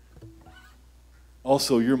 hey,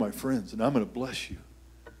 also you're my friends, and I'm going to bless you.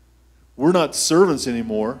 We're not servants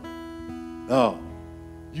anymore. No,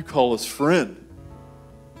 you call us friend.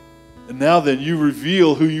 And now then you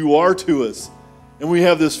reveal who you are to us. And we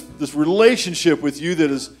have this relationship with you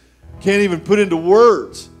that can't even put into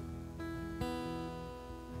words.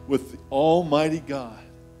 With the Almighty God,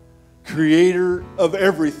 creator of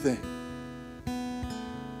everything.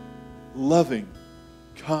 Loving,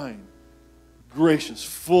 kind, gracious,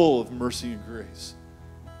 full of mercy and grace.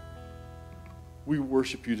 We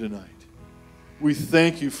worship you tonight. We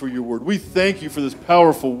thank you for your word. We thank you for this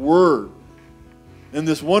powerful word and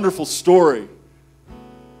this wonderful story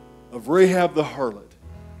of Rahab the harlot,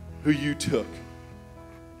 who you took.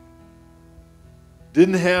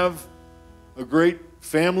 Didn't have a great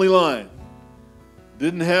family line.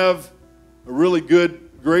 Didn't have a really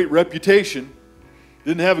great reputation.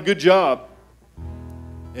 Didn't have a good job.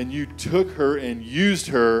 And you took her and used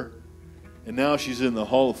her, and now she's in the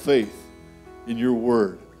hall of faith in your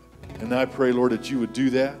word. And I pray, Lord, that you would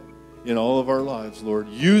do that in all of our lives, Lord.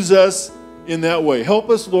 Use us in that way. Help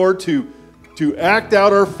us, Lord, to act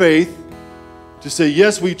out our faith, to say,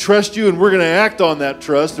 yes, we trust you, and we're going to act on that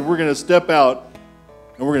trust, and we're going to step out,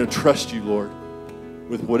 and we're going to trust you, Lord.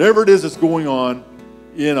 with whatever it is that's going on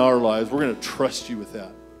in our lives. We're going to trust you with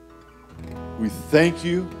that. We thank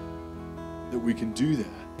you that we can do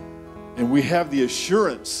that. And we have the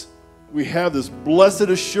assurance, we have this blessed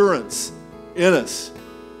assurance in us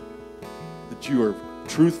that you are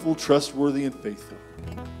truthful, trustworthy, and faithful.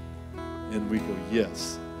 And we go,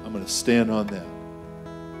 yes, I'm going to stand on that.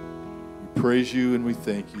 We praise you and we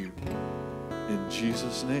thank you. In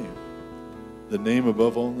Jesus' name, the name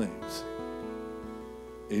above all names.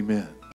 Amen.